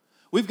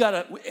 We've got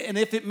to, and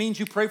if it means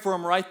you pray for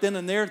them right then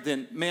and there,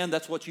 then man,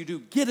 that's what you do.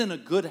 Get in a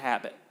good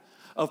habit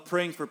of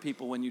praying for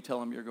people when you tell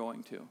them you're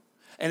going to.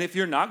 And if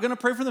you're not going to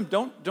pray for them,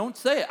 don't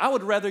say it. I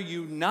would rather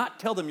you not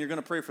tell them you're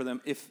going to pray for them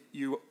if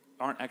you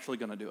aren't actually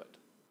going to do it.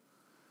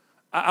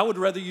 I would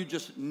rather you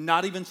just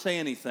not even say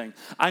anything.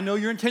 I know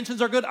your intentions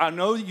are good. I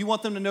know you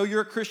want them to know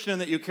you're a Christian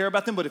and that you care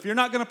about them. But if you're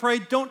not going to pray,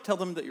 don't tell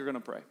them that you're going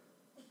to pray.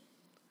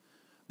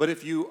 But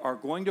if you are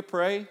going to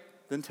pray,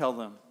 then tell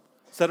them.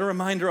 Set a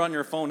reminder on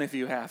your phone if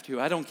you have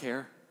to. I don't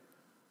care.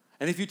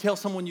 And if you tell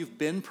someone you've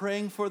been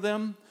praying for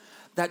them,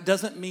 that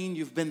doesn't mean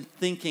you've been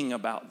thinking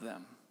about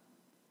them.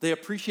 They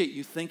appreciate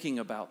you thinking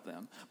about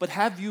them. But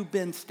have you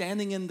been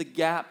standing in the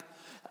gap?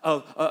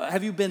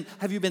 Have you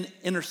been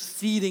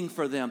interceding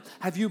for them?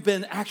 Have you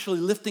been actually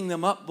lifting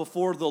them up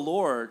before the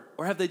Lord?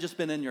 Or have they just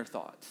been in your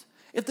thoughts?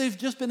 If they've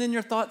just been in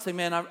your thoughts, say,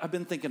 man, I've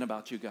been thinking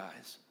about you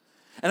guys.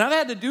 And I've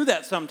had to do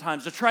that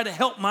sometimes to try to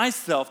help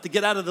myself to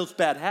get out of those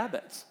bad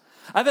habits.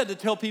 I've had to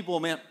tell people,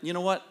 man, you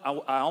know what?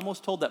 I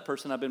almost told that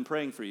person I've been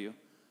praying for you,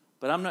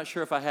 but I'm not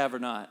sure if I have or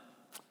not.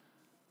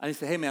 I need to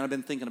say, hey, man, I've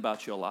been thinking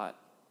about you a lot,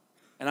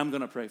 and I'm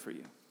going to pray for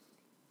you.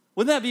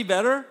 Wouldn't that be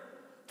better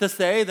to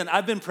say than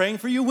I've been praying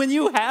for you when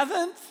you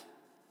haven't?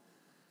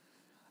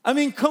 I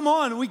mean, come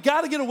on. We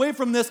got to get away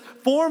from this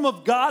form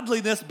of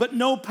godliness, but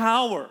no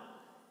power.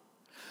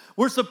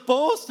 We're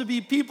supposed to be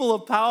people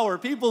of power,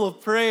 people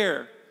of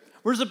prayer.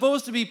 We're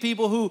supposed to be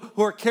people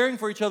who are caring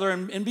for each other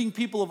and being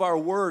people of our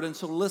word. And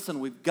so listen,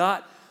 we've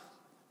got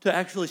to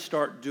actually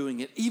start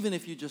doing it. Even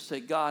if you just say,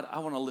 God, I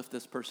want to lift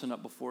this person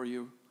up before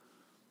you.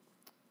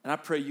 And I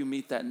pray you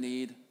meet that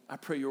need. I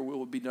pray your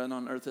will be done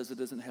on earth as it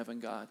is in heaven,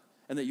 God.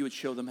 And that you would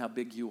show them how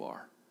big you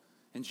are.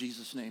 In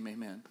Jesus' name,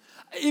 amen.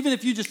 Even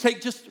if you just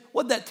take,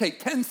 what'd that take,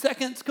 10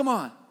 seconds? Come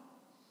on.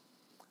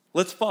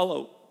 Let's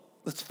follow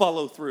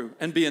through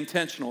and be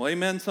intentional.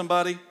 Amen,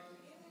 somebody?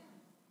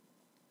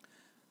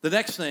 The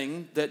next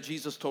thing that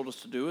Jesus told us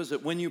to do is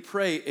that when you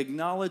pray,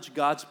 acknowledge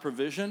God's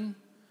provision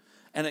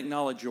and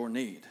acknowledge your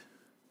need.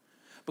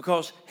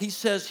 Because he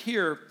says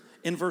here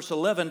in verse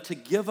 11 to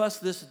give us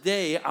this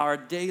day our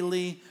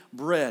daily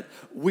bread.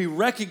 We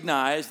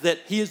recognize that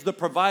he is the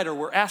provider.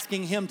 We're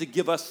asking him to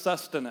give us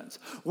sustenance.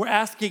 We're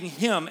asking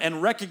him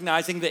and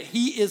recognizing that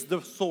he is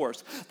the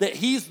source, that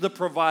he's the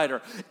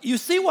provider. You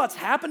see what's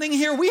happening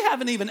here? We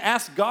haven't even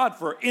asked God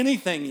for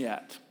anything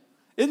yet.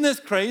 Isn't this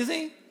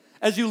crazy?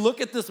 As you look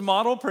at this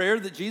model prayer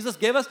that Jesus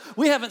gave us,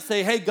 we haven't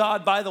said, hey,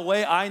 God, by the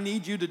way, I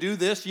need you to do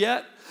this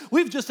yet.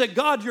 We've just said,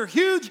 God, you're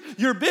huge,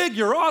 you're big,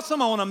 you're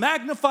awesome. I want to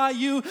magnify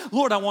you.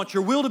 Lord, I want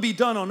your will to be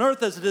done on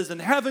earth as it is in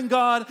heaven,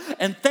 God.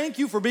 And thank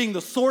you for being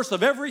the source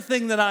of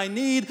everything that I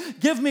need.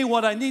 Give me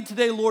what I need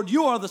today, Lord.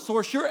 You are the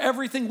source. You're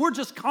everything. We're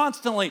just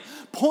constantly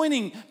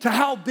pointing to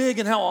how big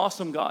and how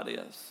awesome God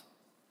is.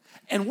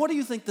 And what do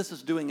you think this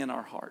is doing in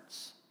our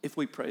hearts if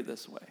we pray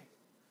this way?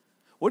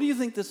 What do you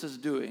think this is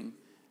doing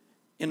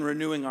in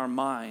renewing our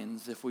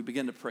minds if we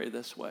begin to pray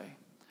this way?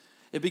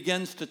 It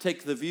begins to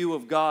take the view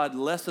of God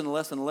less and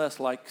less and less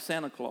like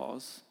Santa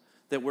Claus,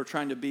 that we're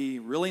trying to be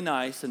really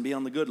nice and be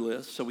on the good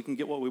list so we can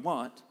get what we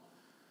want.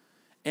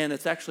 And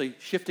it's actually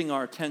shifting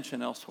our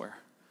attention elsewhere.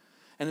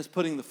 And it's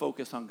putting the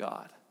focus on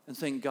God and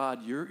saying,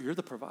 God, you're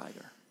the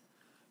provider.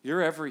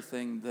 You're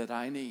everything that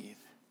I need.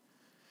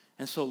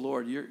 And so,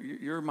 Lord,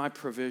 you're my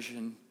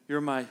provision.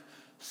 You're my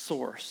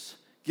source.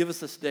 Give us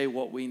this day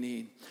what we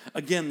need.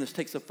 Again, this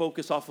takes the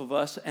focus off of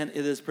us, and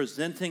it is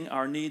presenting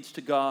our needs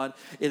to God.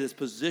 It is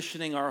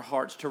positioning our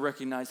hearts to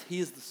recognize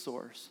he is the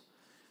source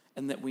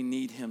and that we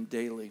need him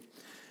daily.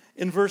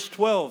 In verse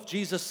 12,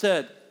 Jesus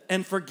said,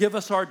 and forgive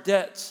us our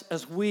debts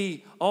as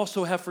we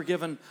also have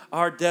forgiven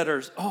our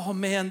debtors. Oh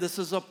man, this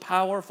is a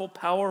powerful,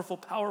 powerful,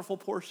 powerful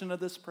portion of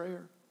this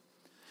prayer.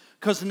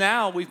 Because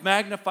now we've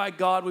magnified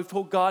God, we've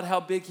told God how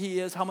big he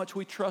is, how much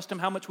we trust him,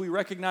 how much we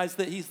recognize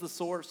that he's the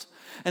source.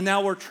 And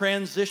now we're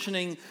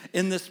transitioning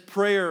in this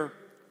prayer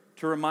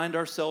to remind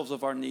ourselves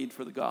of our need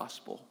for the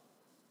gospel.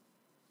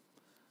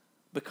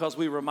 Because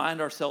we remind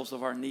ourselves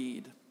of our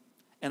need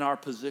and our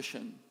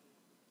position.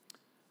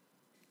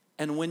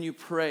 And when you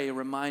pray,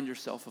 remind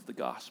yourself of the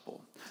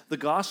gospel. The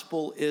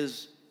gospel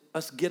is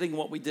us getting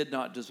what we did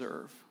not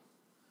deserve.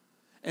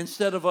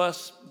 Instead of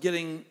us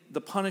getting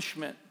the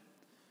punishment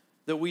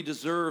that we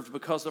deserved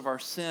because of our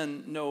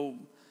sin, no,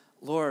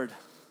 Lord,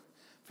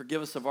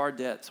 forgive us of our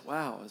debts.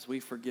 Wow, as we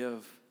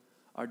forgive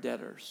our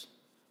debtors.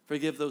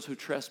 Forgive those who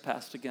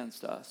trespassed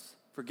against us.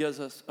 Forgive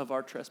us of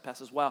our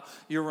trespasses. Wow,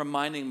 you're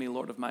reminding me,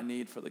 Lord, of my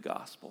need for the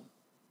gospel.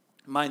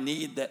 My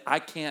need that I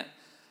can't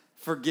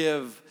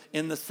forgive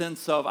in the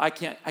sense of I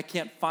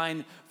can't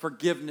find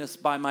forgiveness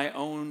by my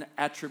own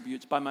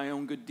attributes, by my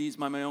own good deeds,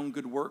 by my own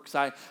good works.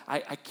 I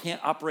can't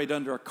operate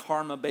under a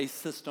karma-based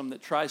system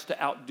that tries to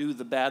outdo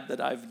the bad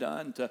that I've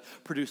done to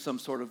produce some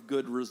sort of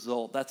good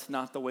result. That's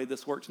not the way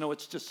this works. No,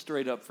 it's just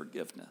straight up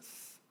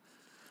forgiveness.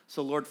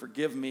 So Lord,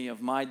 forgive me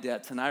of my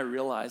debts. And I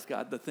realize,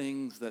 God, the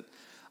things that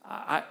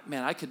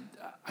I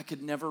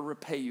could never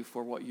repay you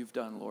for what you've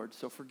done, Lord.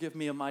 So forgive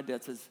me of my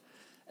debts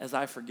as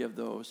I forgive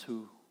those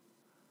who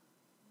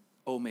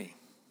owe me.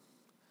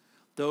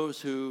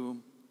 Those who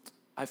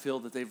I feel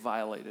that they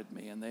violated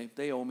me and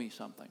they owe me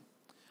something.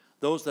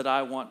 Those that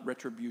I want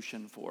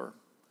retribution for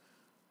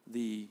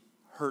the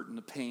hurt and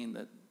the pain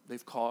that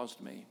they've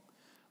caused me.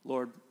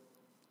 Lord,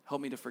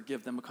 help me to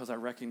forgive them because I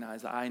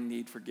recognize I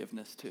need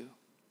forgiveness too.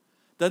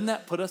 Doesn't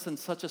that put us in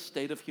such a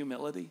state of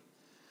humility?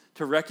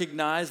 To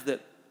recognize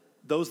that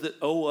those that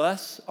owe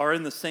us are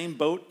in the same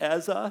boat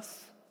as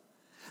us?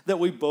 That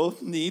we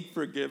both need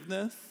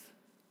forgiveness?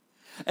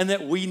 And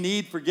that we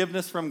need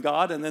forgiveness from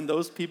God, and then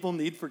those people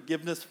need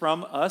forgiveness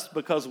from us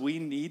because we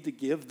need to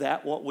give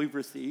that what we've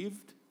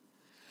received?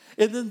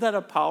 Isn't that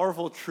a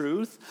powerful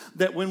truth?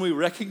 That when we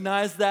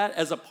recognize that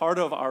as a part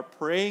of our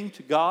praying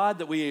to God,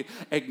 that we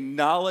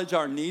acknowledge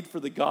our need for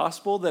the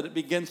gospel, that it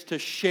begins to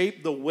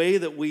shape the way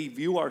that we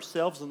view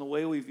ourselves and the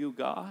way we view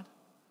God?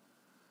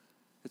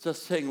 It's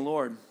us saying,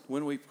 Lord,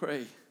 when we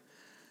pray,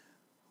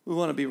 we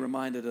want to be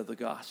reminded of the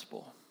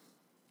gospel.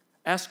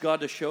 Ask God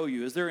to show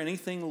you, is there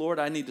anything, Lord,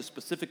 I need to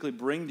specifically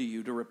bring to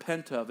you to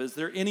repent of? Is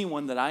there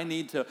anyone that I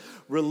need to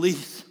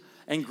release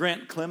and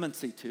grant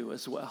clemency to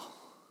as well?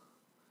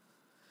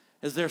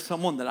 Is there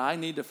someone that I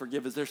need to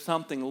forgive? Is there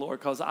something, Lord?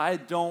 Because I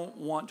don't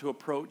want to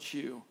approach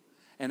you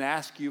and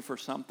ask you for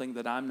something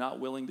that I'm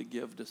not willing to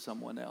give to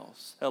someone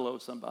else. Hello,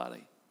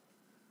 somebody.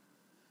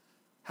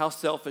 How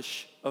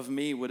selfish of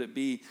me would it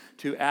be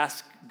to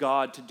ask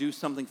God to do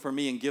something for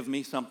me and give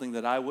me something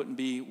that I wouldn't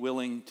be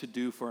willing to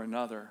do for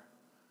another?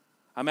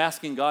 I'm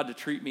asking God to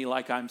treat me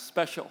like I'm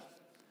special.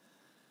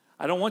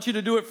 I don't want you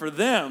to do it for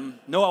them.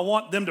 No, I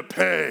want them to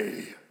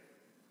pay.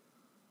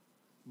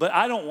 But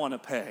I don't want to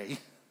pay.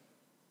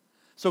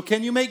 So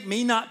can you make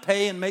me not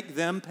pay and make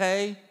them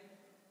pay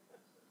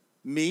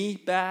me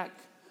back?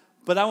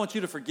 But I want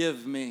you to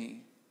forgive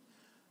me.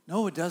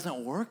 No, it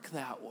doesn't work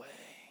that way.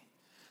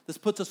 This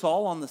puts us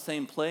all on the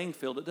same playing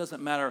field. It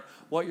doesn't matter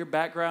what your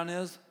background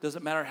is. It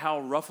doesn't matter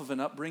how rough of an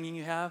upbringing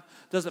you have.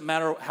 It doesn't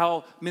matter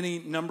how many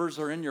numbers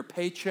are in your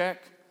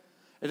paycheck.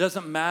 It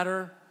doesn't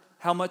matter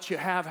how much you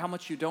have, how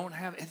much you don't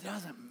have. It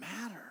doesn't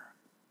matter.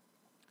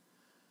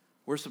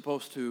 We're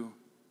supposed to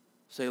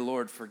Say,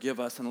 Lord, forgive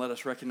us and let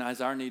us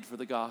recognize our need for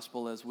the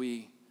gospel as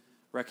we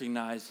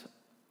recognize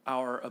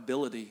our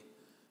ability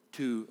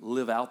to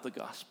live out the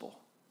gospel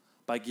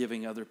by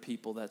giving other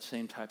people that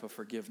same type of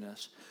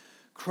forgiveness.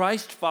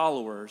 Christ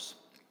followers,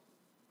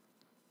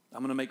 I'm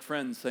going to make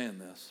friends saying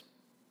this.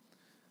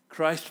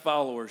 Christ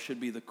followers should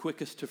be the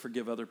quickest to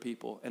forgive other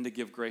people and to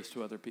give grace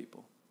to other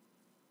people.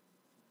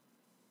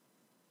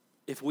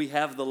 If we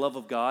have the love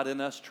of God in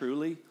us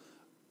truly,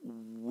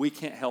 we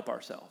can't help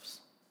ourselves.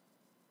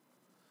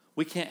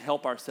 We can't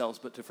help ourselves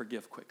but to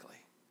forgive quickly.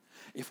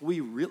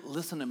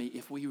 Listen to me,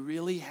 if we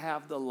really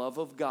have the love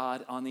of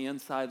God on the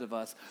inside of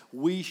us,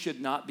 we should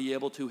not be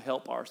able to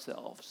help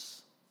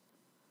ourselves.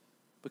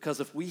 Because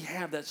if we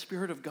have that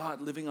Spirit of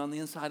God living on the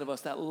inside of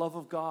us, that love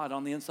of God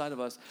on the inside of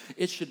us,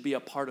 it should be a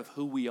part of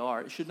who we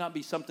are. It should not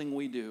be something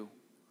we do.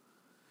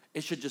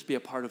 It should just be a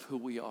part of who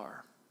we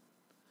are.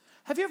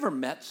 Have you ever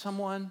met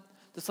someone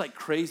that's like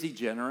crazy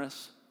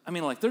generous? I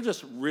mean, like they're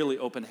just really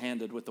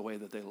open-handed with the way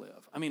that they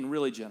live. I mean,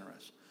 really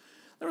generous.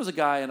 There was a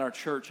guy in our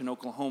church in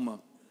Oklahoma,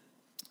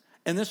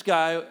 and this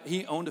guy,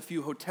 he owned a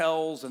few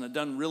hotels and had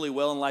done really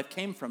well in life,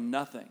 came from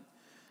nothing,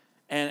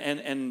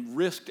 and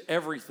risked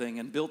everything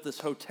and built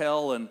this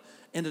hotel and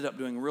ended up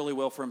doing really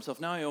well for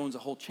himself. Now he owns a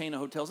whole chain of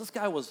hotels. This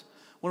guy was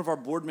one of our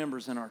board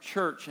members in our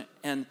church,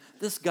 and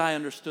this guy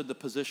understood the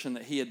position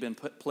that he had been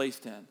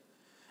placed in.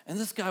 And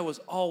this guy was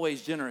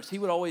always generous. He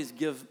would always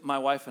give my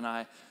wife and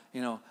I,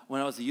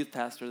 when I was a youth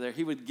pastor there,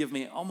 he would give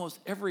me almost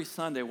every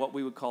Sunday what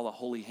we would call a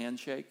holy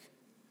handshake.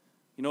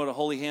 You know what a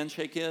holy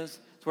handshake is?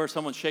 It's where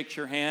someone shakes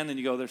your hand and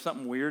you go, there's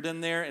something weird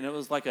in there. And it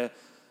was like $50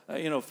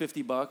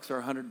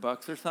 or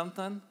 $100 or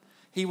something.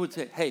 He would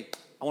say, hey,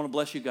 I want to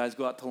bless you guys.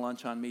 Go out to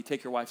lunch on me.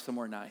 Take your wife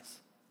somewhere nice.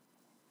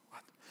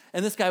 What?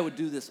 And this guy would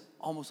do this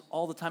almost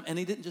all the time. And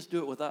he didn't just do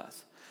it with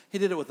us. He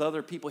did it with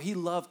other people. He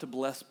loved to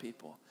bless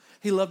people.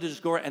 He loved to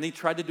just go around. And he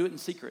tried to do it in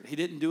secret. He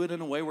didn't do it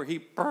in a way where he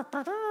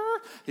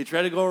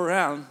tried to go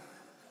around.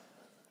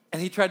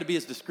 And he tried to be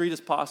as discreet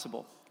as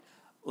possible.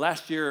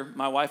 Last year,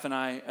 my wife and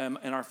I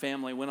and our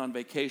family went on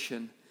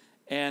vacation,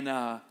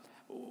 and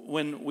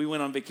when we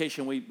went on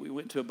vacation, we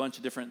went to a bunch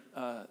of different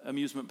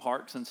amusement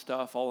parks and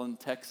stuff, all in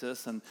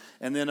Texas, and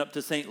then up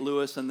to St.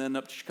 Louis, and then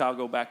up to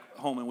Chicago, back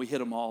home, and we hit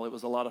them all. It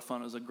was a lot of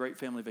fun. It was a great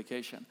family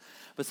vacation.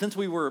 But since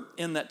we were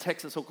in that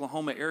Texas,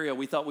 Oklahoma area,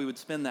 we thought we would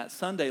spend that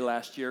Sunday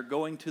last year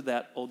going to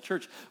that old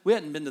church. We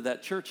hadn't been to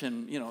that church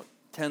in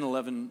 10,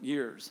 11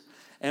 years.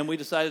 And we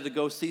decided to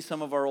go see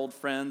some of our old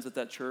friends at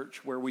that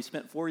church where we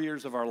spent 4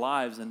 years of our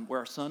lives and where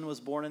our son was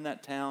born in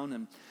that town,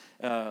 and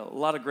a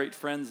lot of great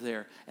friends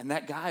there. And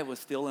that guy was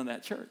still in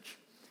that church.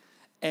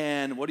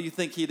 And what do you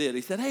think he did?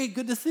 He said, hey,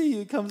 good to see you.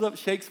 He comes up,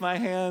 shakes my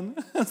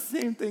hand.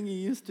 Same thing he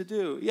used to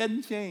do. He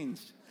hadn't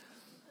changed.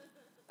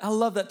 I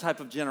love that type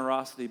of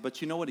generosity,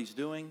 but you know what he's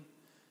doing?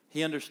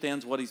 He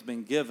understands what he's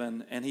been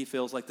given, and he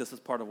feels like this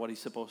is part of what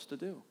he's supposed to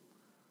do.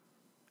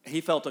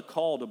 He felt a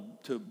call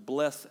to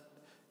bless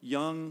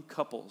young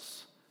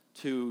couples,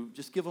 to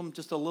just give them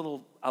just a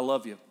little, I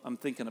love you, I'm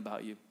thinking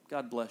about you,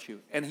 God bless you.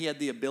 And he had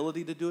the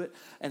ability to do it,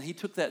 and he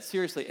took that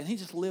seriously, and he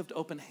just lived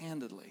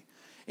open-handedly.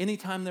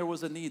 Anytime there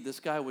was a need, this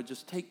guy would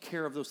just take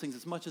care of those things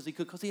as much as he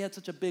could because he had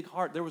such a big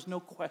heart. There was no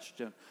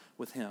question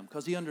with him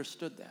because he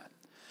understood that.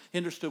 He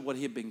understood what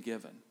he had been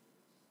given.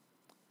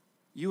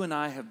 You and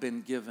I have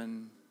been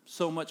given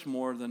so much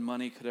more than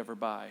money could ever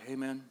buy.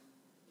 Amen?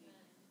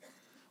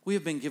 We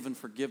have been given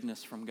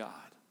forgiveness from God.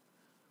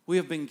 We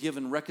have been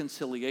given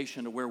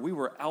reconciliation to where we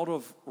were out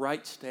of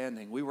right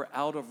standing. We were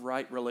out of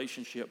right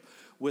relationship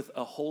with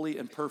a holy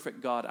and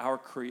perfect God, our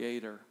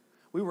Creator.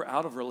 We were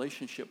out of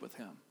relationship with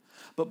Him.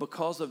 But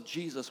because of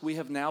Jesus, we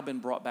have now been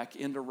brought back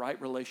into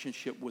right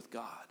relationship with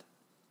God.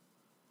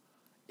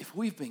 If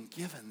we've been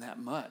given that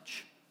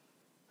much,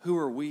 who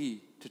are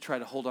we to try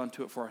to hold on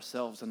to it for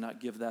ourselves and not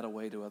give that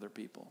away to other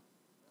people?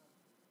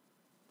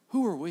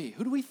 Who are we?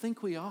 Who do we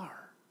think we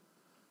are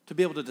to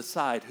be able to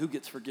decide who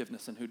gets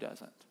forgiveness and who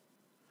doesn't?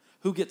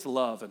 Who gets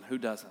love and who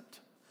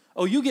doesn't?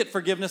 Oh, you get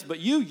forgiveness, but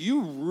you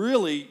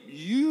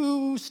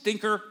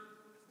stinker.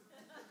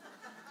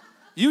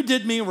 You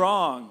did me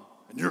wrong,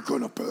 and you're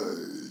going to pay.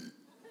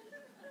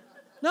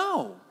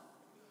 No,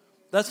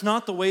 that's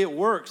not the way it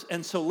works.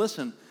 And so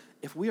listen,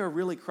 if we are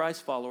really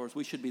Christ followers,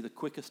 we should be the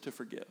quickest to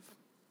forgive.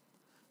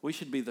 We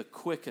should be the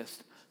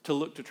quickest to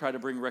look to try to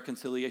bring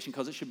reconciliation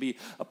because it should be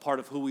a part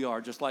of who we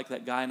are. Just like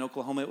that guy in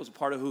Oklahoma, it was a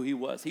part of who he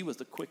was. He was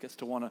the quickest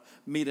to want to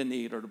meet a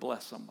need or to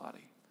bless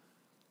somebody.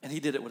 And he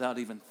did it without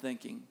even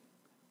thinking.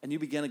 And you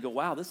begin to go,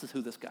 wow, this is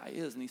who this guy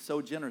is. And he's so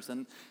generous.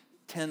 And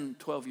 10,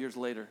 12 years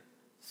later,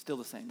 still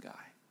the same guy.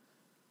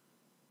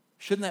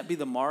 Shouldn't that be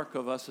the mark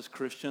of us as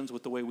Christians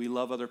with the way we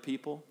love other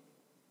people?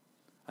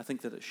 I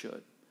think that it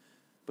should.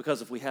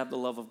 Because if we have the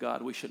love of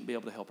God, we shouldn't be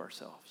able to help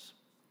ourselves.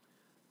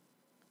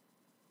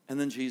 And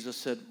then Jesus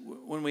said,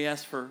 when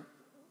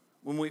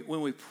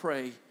we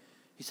pray,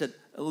 he said,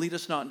 lead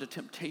us not into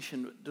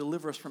temptation, but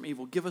deliver us from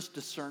evil. Give us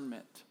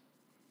discernment.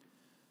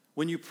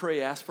 When you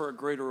pray, ask for a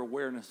greater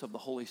awareness of the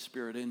Holy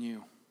Spirit in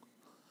you.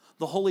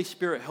 The Holy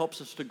Spirit helps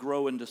us to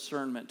grow in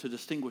discernment, to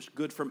distinguish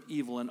good from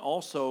evil, and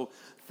also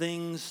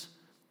things,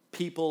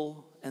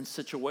 people, and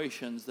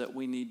situations that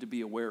we need to be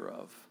aware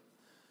of.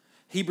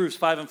 Hebrews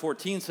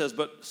 5:14 says,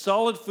 "But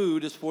solid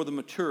food is for the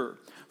mature,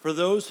 for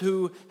those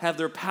who have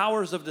their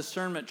powers of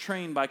discernment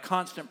trained by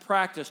constant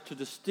practice to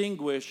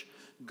distinguish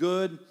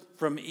good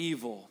from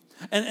evil."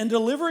 And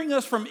delivering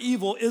us from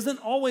evil isn't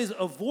always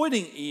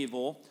avoiding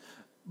evil,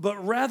 but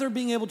rather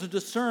being able to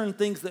discern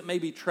things that may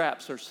be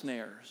traps or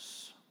snares.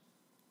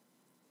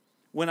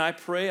 When I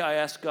pray, I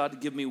ask God to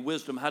give me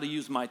wisdom, how to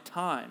use my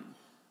time.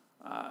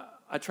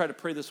 I try to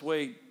pray this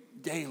way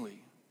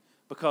daily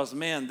because,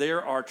 man,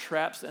 there are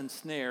traps and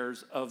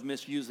snares of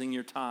misusing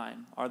your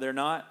time. Are there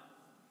not?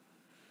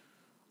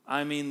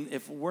 I mean,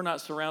 if we're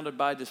not surrounded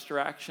by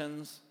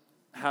distractions,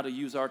 how to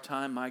use our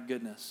time, my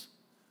goodness.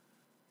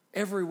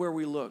 Everywhere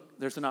we look,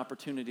 there's an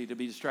opportunity to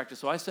be distracted.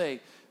 So I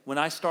say, when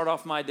I start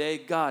off my day,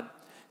 God,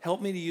 help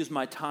me to use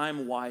my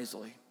time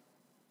wisely.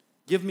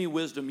 Give me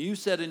wisdom. You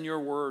said in your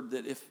word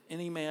that if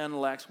any man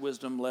lacks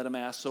wisdom, let him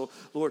ask. So,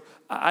 Lord,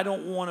 I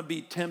don't want to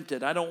be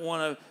tempted. I don't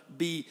want to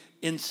be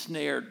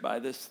ensnared by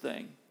this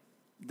thing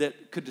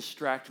that could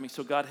distract me.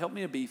 So, God, help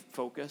me to be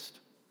focused.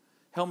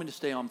 Help me to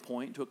stay on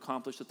point to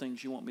accomplish the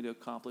things you want me to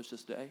accomplish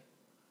this day.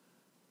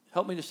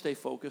 Help me to stay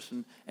focused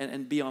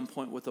and be on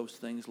point with those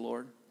things,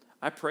 Lord.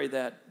 I pray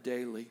that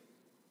daily.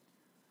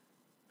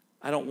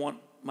 I don't want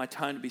my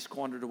time to be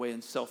squandered away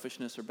in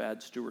selfishness or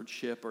bad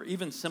stewardship or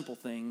even simple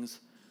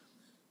things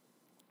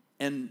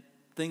and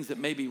things that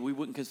maybe we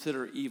wouldn't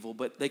consider evil,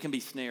 but they can be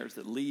snares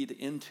that lead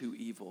into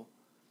evil.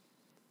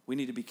 We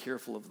need to be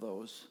careful of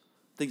those.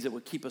 Things that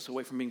would keep us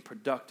away from being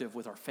productive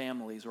with our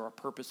families or our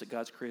purpose that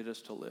God's created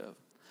us to live.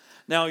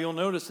 Now, you'll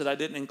notice that I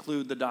didn't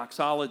include the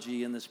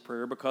doxology in this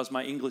prayer because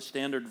my English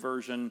Standard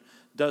Version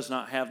does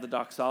not have the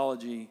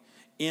doxology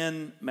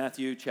in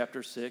Matthew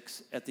chapter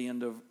 6 at the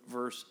end of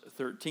verse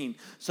 13.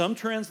 Some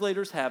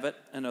translators have it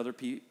and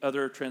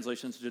other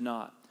translations do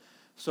not.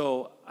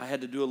 So I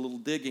had to do a little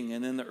digging,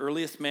 and in the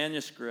earliest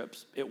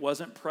manuscripts, it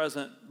wasn't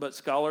present, but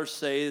scholars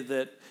say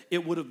that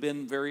it would have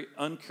been very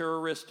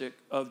uncharacteristic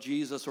of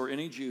Jesus or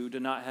any Jew to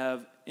not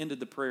have ended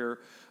the prayer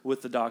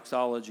with the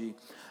doxology.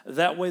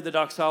 That way, the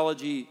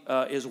doxology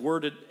is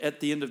worded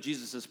at the end of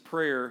Jesus'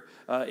 prayer.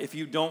 If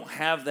you don't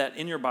have that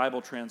in your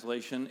Bible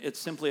translation, it's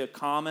simply a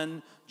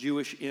common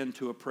Jewish end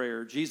to a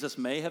prayer. Jesus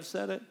may have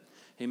said it.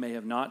 He may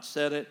have not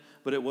said it,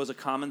 but it was a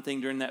common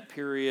thing during that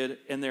period,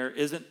 and there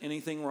isn't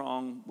anything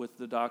wrong with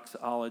the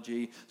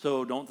doxology.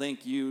 So don't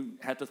think you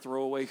have to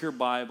throw away your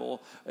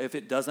Bible if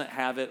it doesn't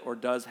have it or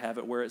does have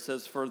it, where it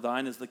says, "For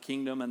thine is the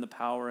kingdom and the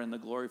power and the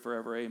glory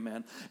forever,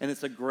 amen." And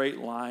it's a great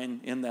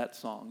line in that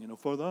song,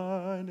 "For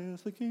thine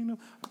is the kingdom."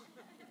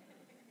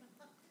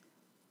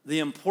 The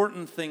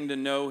important thing to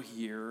know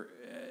here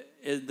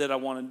that I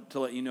wanted to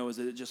let you know is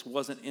that it just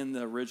wasn't in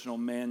the original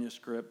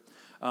manuscript.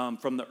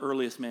 From the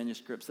earliest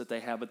manuscripts that they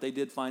have, but they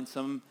did find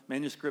some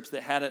manuscripts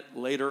that had it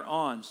later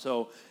on.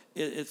 So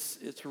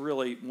it's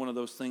really one of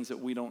those things that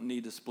we don't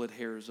need to split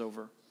hairs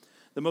over.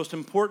 The most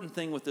important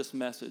thing with this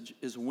message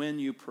is when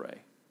you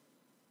pray.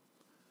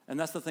 And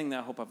that's the thing that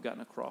I hope I've gotten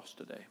across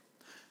today.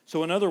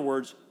 So in other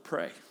words,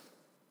 pray.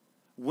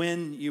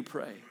 When you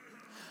pray.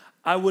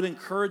 I would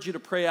encourage you to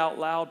pray out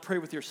loud. Pray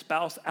with your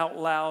spouse out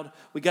loud.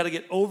 We got to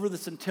get over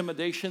this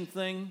intimidation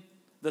thing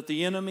that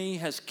the enemy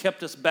has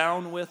kept us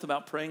bound with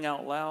about praying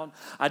out loud.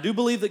 I do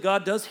believe that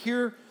God does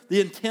hear the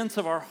intents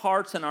of our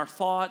hearts and our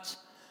thoughts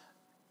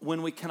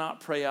when we cannot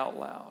pray out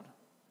loud.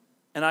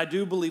 And I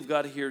do believe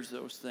God hears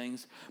those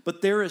things.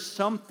 But there is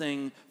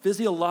something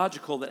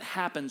physiological that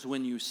happens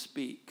when you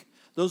speak.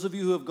 Those of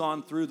you who have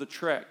gone through the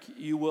trek,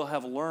 you will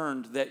have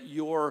learned that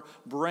your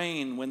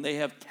brain, when they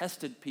have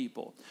tested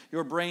people,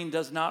 your brain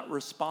does not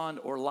respond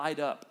or light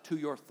up to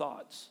your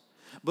thoughts.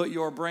 But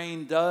your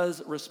brain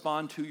does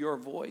respond to your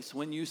voice.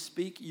 When you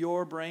speak,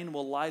 your brain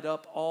will light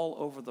up all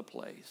over the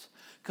place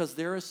because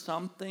there is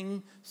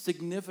something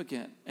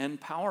significant and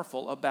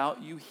powerful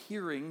about you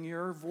hearing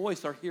your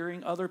voice or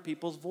hearing other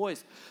people's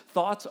voice.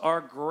 Thoughts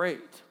are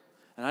great,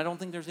 and I don't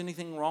think there's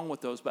anything wrong with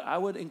those, but I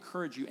would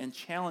encourage you and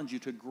challenge you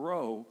to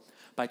grow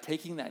by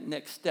taking that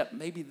next step.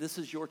 Maybe this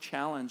is your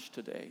challenge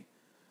today,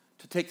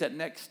 to take that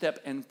next step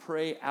and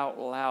pray out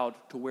loud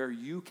to where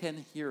you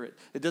can hear it.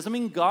 It doesn't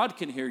mean God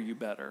can hear you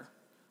better,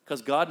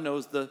 because God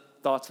knows the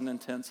thoughts and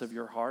intents of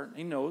your heart.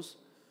 He knows.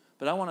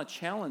 But I want to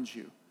challenge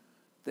you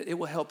that it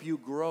will help you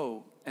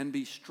grow and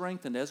be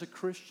strengthened as a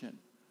Christian.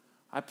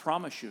 I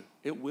promise you,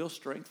 it will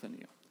strengthen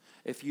you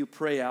if you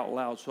pray out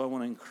loud. So I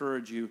want to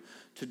encourage you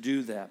to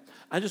do that.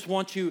 I just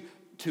want you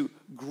to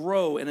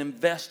grow and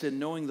invest in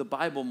knowing the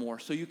Bible more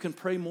so you can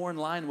pray more in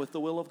line with the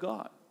will of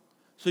God.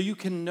 So you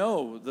can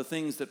know the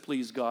things that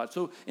please God.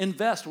 So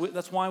invest.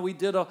 That's why we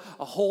did a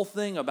whole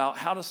thing about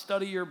how to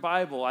study your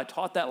Bible. I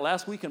taught that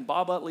last week, and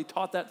Bob Utley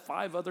taught that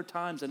 5 other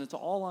times, and it's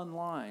all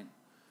online.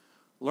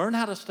 Learn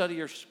how to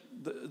study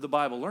the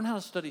Bible. Learn how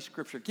to study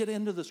Scripture. Get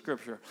into the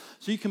Scripture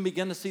so you can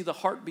begin to see the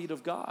heartbeat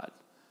of God.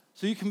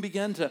 So you can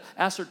begin to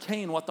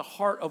ascertain what the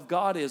heart of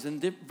God is in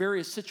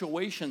various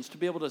situations, to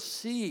be able to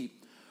see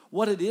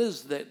what it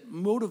is that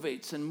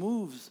motivates and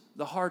moves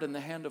the heart and the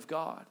hand of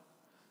God.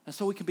 And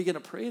so we can begin to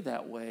pray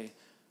that way,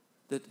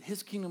 that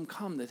his kingdom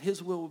come, that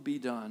his will be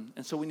done.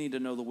 And so we need to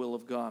know the will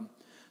of God.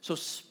 So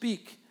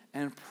speak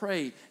and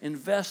pray.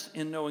 Invest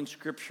in knowing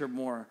Scripture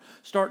more.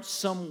 Start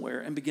somewhere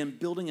and begin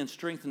building and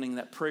strengthening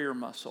that prayer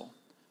muscle.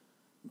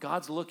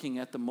 God's looking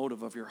at the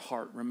motive of your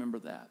heart. Remember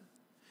that.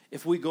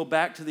 If we go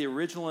back to the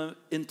original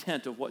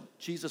intent of what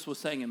Jesus was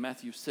saying in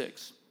Matthew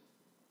 6,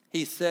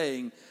 he's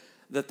saying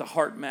that the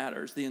heart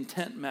matters, the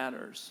intent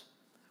matters.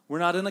 We're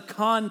not in a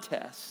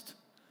contest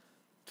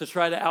to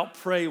try to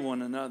outpray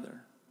one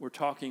another. We're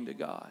talking to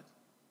God.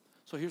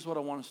 So here's what I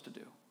want us to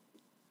do.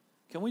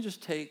 Can we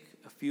just take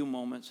a few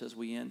moments as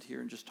we end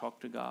here and just talk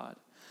to God?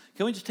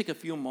 Can we just take a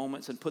few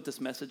moments and put this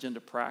message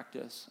into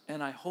practice?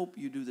 And I hope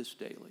you do this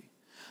daily.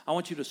 I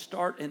want you to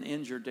start and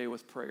end your day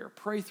with prayer.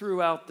 Pray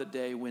throughout the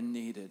day when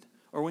needed,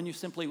 or when you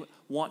simply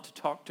want to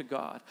talk to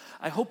God.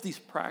 I hope these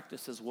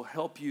practices will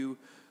help you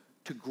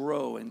to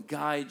grow and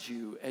guide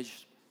you as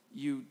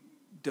you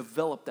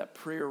develop that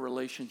prayer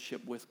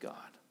relationship with God.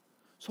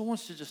 So I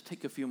want us to just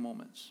take a few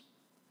moments.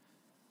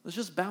 Let's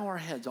just bow our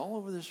heads all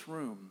over this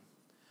room.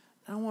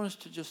 And I want us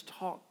to just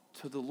talk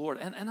to the Lord.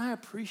 And I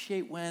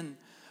appreciate when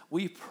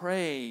we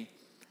pray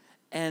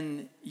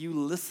and you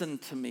listen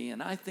to me.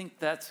 And I think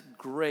that's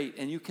great.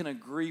 And you can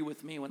agree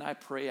with me when I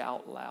pray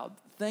out loud.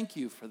 Thank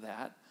you for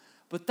that.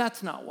 But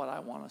that's not what I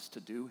want us to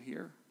do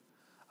here.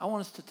 I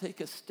want us to take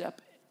a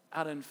step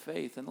out in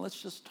faith. And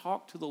let's just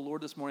talk to the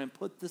Lord this morning and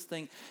put this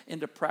thing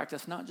into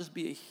practice. Not just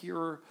be a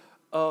hearer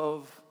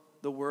of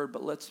the word,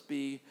 but let's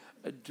be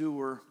a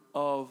doer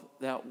of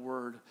that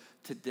word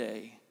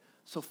today.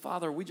 So,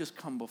 Father, we just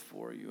come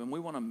before you, and we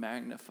want to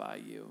magnify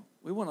you.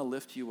 We want to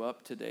lift you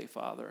up today,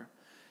 Father.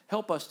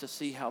 Help us to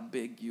see how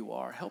big you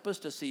are. Help us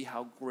to see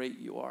how great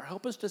you are.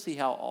 Help us to see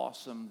how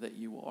awesome that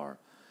you are.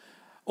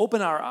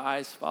 Open our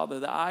eyes, Father,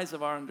 the eyes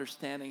of our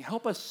understanding.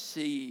 Help us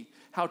see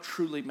how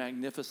truly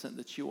magnificent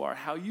that you are,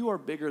 how you are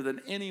bigger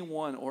than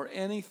anyone or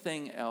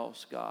anything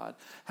else, God.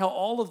 How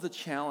all of the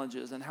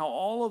challenges and how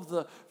all of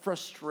the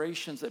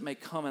frustrations that may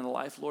come in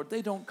life, Lord,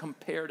 they don't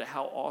compare to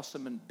how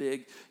awesome and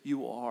big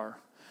you are.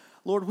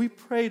 Lord, we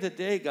pray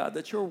today, God,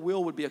 that your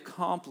will would be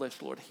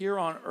accomplished, Lord, here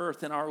on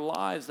earth in our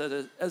lives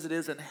as it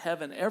is in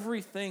heaven.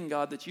 Everything,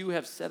 God, that you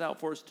have set out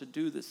for us to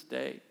do this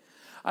day.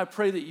 I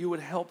pray that you would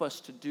help us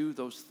to do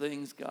those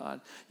things,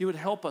 God. You would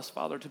help us,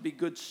 Father, to be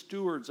good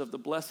stewards of the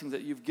blessings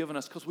that you've given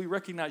us, because we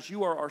recognize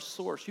you are our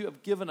source. You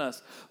have given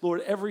us, Lord,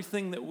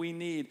 everything that we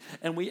need.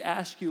 And we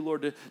ask you,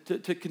 Lord,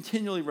 to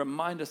continually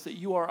remind us that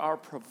you are our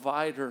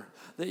provider,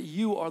 that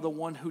you are the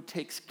one who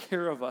takes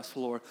care of us,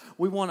 Lord.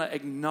 We want to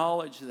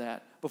acknowledge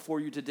that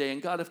before you today.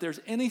 And God, if there's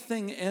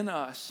anything in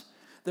us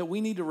that we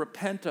need to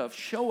repent of,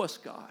 show us,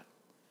 God.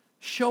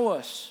 Show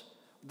us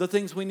the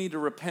things we need to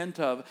repent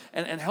of,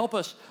 and help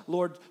us,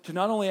 Lord, to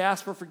not only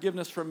ask for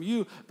forgiveness from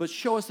you, but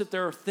show us if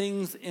there are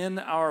things in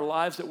our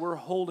lives that we're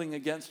holding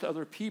against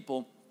other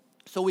people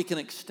so we can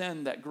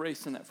extend that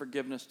grace and that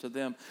forgiveness to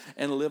them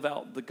and live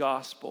out the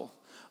gospel.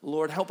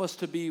 Lord, help us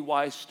to be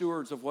wise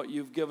stewards of what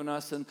you've given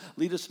us, and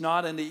lead us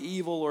not into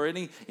evil or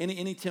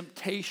any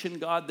temptation,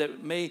 God,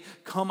 that may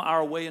come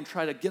our way and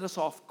try to get us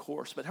off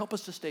course, but help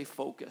us to stay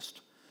focused,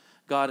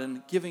 God,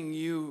 in giving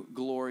you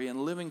glory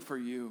and living for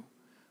you.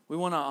 We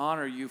want to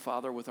honor you,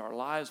 Father, with our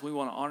lives. We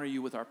want to honor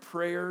you with our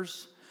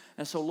prayers.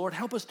 And so, Lord,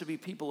 help us to be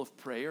people of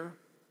prayer.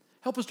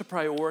 Help us to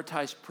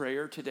prioritize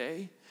prayer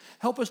today.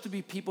 Help us to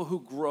be people who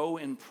grow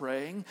in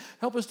praying.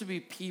 Help us to be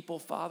people,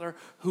 Father,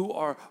 who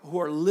are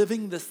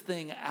living this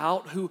thing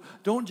out, who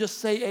don't just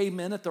say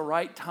amen at the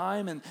right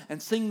time and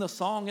sing the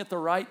song at the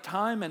right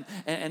time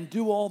and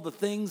do all the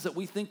things that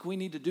we think we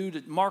need to do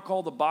to mark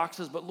all the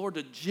boxes, but, Lord,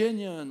 to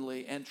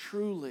genuinely and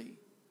truly,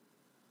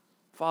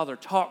 Father,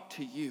 talk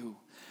to you.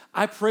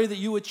 I pray that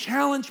you would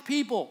challenge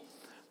people,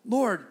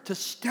 Lord, to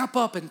step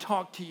up and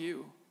talk to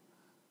you,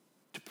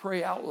 to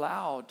pray out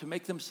loud, to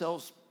make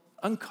themselves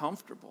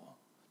uncomfortable,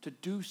 to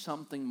do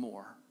something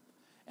more.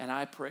 And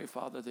I pray,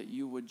 Father, that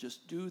you would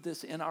just do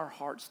this in our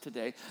hearts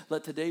today.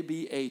 Let today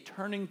be a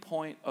turning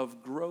point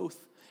of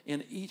growth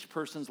in each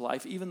person's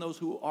life, even those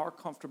who are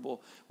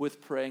comfortable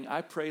with praying.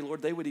 I pray,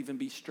 Lord, they would even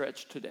be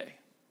stretched today.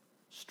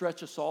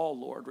 Stretch us all,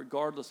 Lord,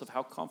 regardless of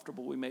how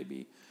comfortable we may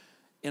be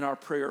in our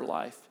prayer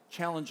life.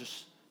 Challenge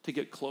us to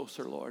get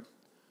closer, Lord.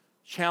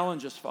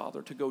 Challenge us,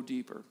 Father, to go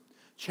deeper.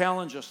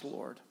 Challenge us,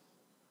 Lord,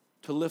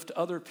 to lift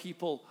other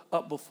people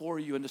up before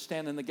you and to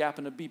stand in the gap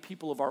and to be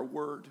people of our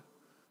word,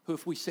 who,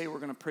 if we say we're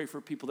going to pray for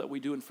people, that we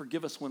do, and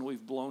forgive us when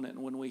we've blown it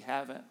and when we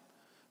haven't.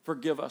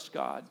 Forgive us,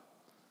 God.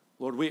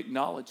 Lord, we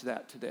acknowledge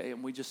that today,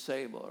 and we just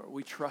say, Lord,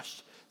 we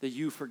trust that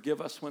you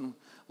forgive us when,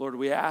 Lord,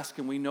 we ask,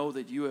 and we know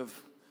that you have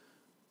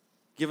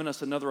given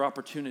us another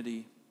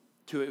opportunity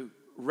to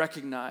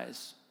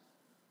recognize,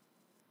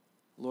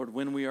 Lord,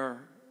 when we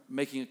are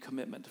making a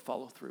commitment to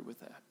follow through with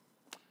that.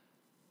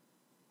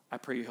 I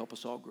pray you help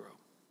us all grow.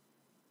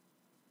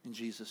 In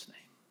Jesus'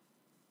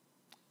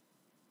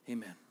 name,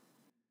 amen.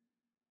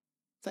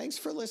 Thanks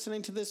for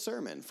listening to this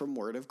sermon from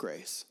Word of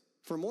Grace.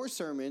 For more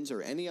sermons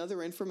or any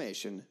other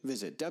information,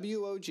 visit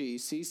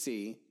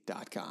WOGCC.com.